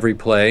member of Every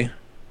Play.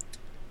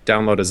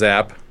 Download his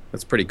app.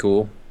 That's pretty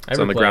cool. It's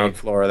on the ground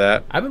floor of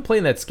that. I've been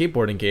playing that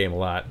skateboarding game a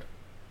lot.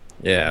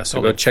 Yeah,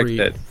 so go check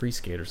that. Free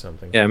skate or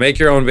something. Yeah, make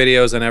your own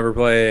videos on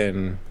Everplay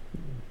and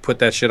put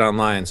that shit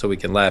online so we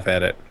can laugh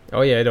at it.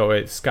 Oh yeah, no,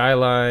 wait,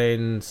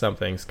 Skyline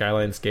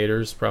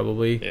Skaters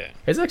probably. Yeah,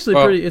 it's actually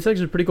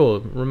pretty cool.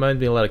 It reminds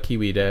me a lot of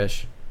Kiwi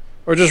Dash.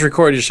 Or just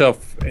record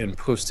yourself and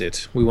post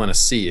it. We want to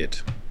see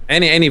it.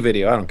 Any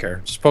video, I don't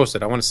care. Just post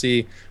it. I want to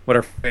see what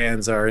our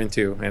fans are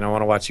into, and I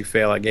want to watch you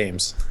fail at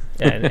games.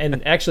 Yeah,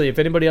 and actually, if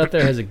anybody out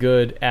there has a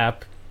good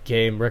app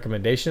game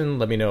recommendation,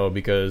 let me know,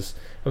 because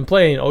I'm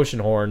playing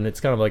Oceanhorn.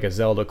 It's kind of like a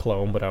Zelda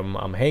clone, but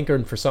I'm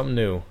hankering for something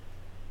new.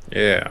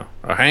 Yeah,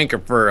 a hanker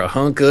for a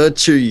hunk of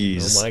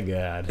cheese. Oh my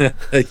god.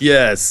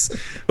 Yes.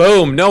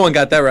 Boom. No one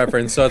got that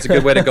reference, so it's a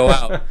good way to go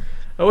out.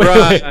 Oh,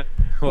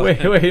 wait,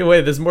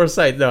 there's more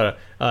sites. No.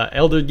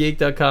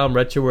 ElderGeek.com,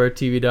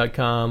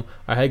 RetroWareTV.com,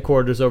 our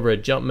headquarters over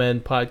at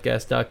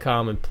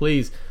JumpmanPodcast.com, and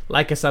please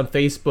like us on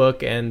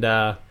Facebook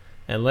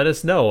and let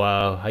us know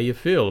how you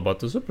feel about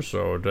this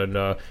episode. And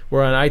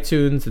we're on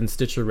iTunes and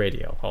Stitcher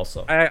Radio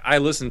also. I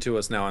listen to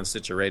us now on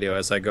Stitcher Radio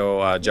as I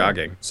go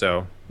jogging,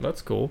 so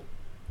that's cool.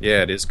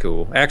 Yeah, it is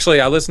cool.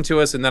 Actually, I listen to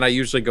us, and then I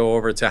usually go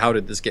over to How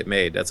Did This Get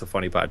Made? That's a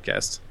funny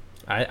podcast.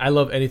 I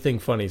love anything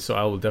funny, so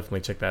I will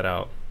definitely check that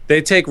out. They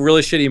take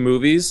really shitty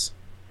movies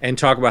and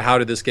talk about how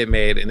did this get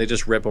made, and they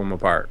just rip them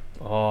apart.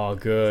 Oh,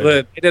 good.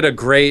 But they did a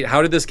great,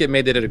 How Did This Get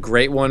Made? They did a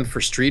great one for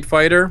Street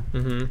Fighter.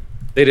 Mm-hmm.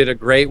 They did a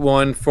great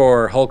one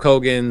for Hulk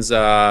Hogan's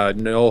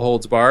No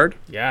Holds Barred.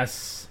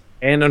 Yes.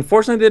 And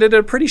unfortunately, they did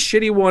a pretty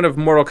shitty one of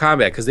Mortal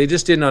Kombat because they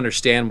just didn't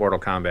understand Mortal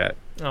Kombat.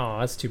 Oh,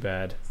 that's too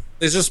bad.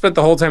 They just spent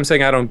the whole time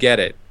saying, I don't get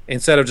it,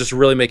 instead of just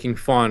really making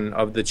fun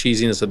of the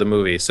cheesiness of the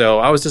movie. So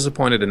I was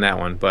disappointed in that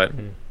one, but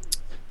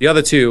the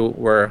other two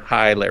were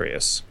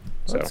hilarious.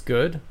 So. That's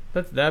good.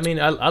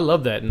 I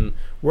love that. And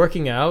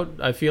working out,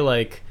 I feel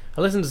like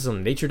I listened to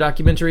some nature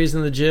documentaries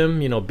in the gym,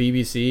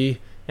 BBC,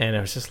 and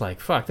I was just like,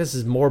 fuck, this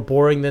is more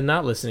boring than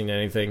not listening to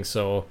anything.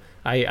 So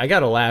I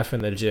got to laugh in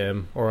the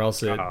gym, or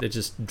else it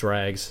just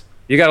drags.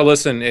 You got to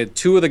listen.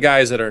 Two of the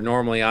guys that are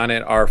normally on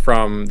it are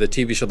from the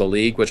TV show The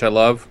League, which I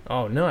love.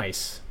 Oh,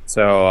 nice.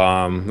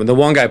 So the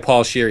one guy,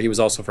 Paul Scheer, he was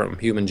also from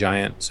Human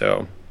Giant.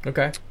 So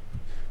okay.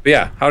 But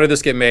yeah, How Did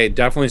This Get Made?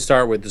 Definitely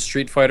start with the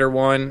Street Fighter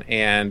one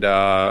and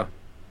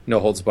No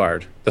Holds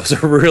Barred. Those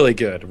are really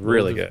good.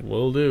 Really good.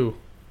 Will do.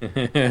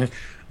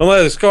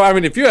 Unless,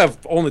 if you have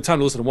only time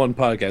to listen to one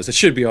podcast, it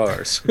should be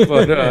ours.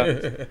 But,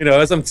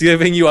 as I'm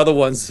giving you other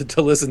ones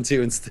to listen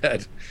to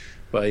instead.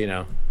 But,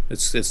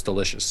 it's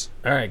delicious.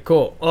 All right,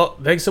 cool. Well,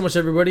 thanks so much,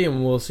 everybody,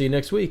 and we'll see you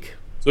next week.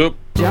 Soup.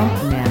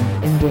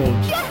 Jumpman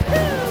engaged.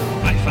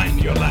 I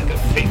find your lack of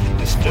faith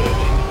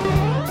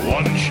disturbing.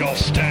 One shall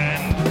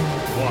stand,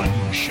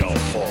 one shall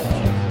fall.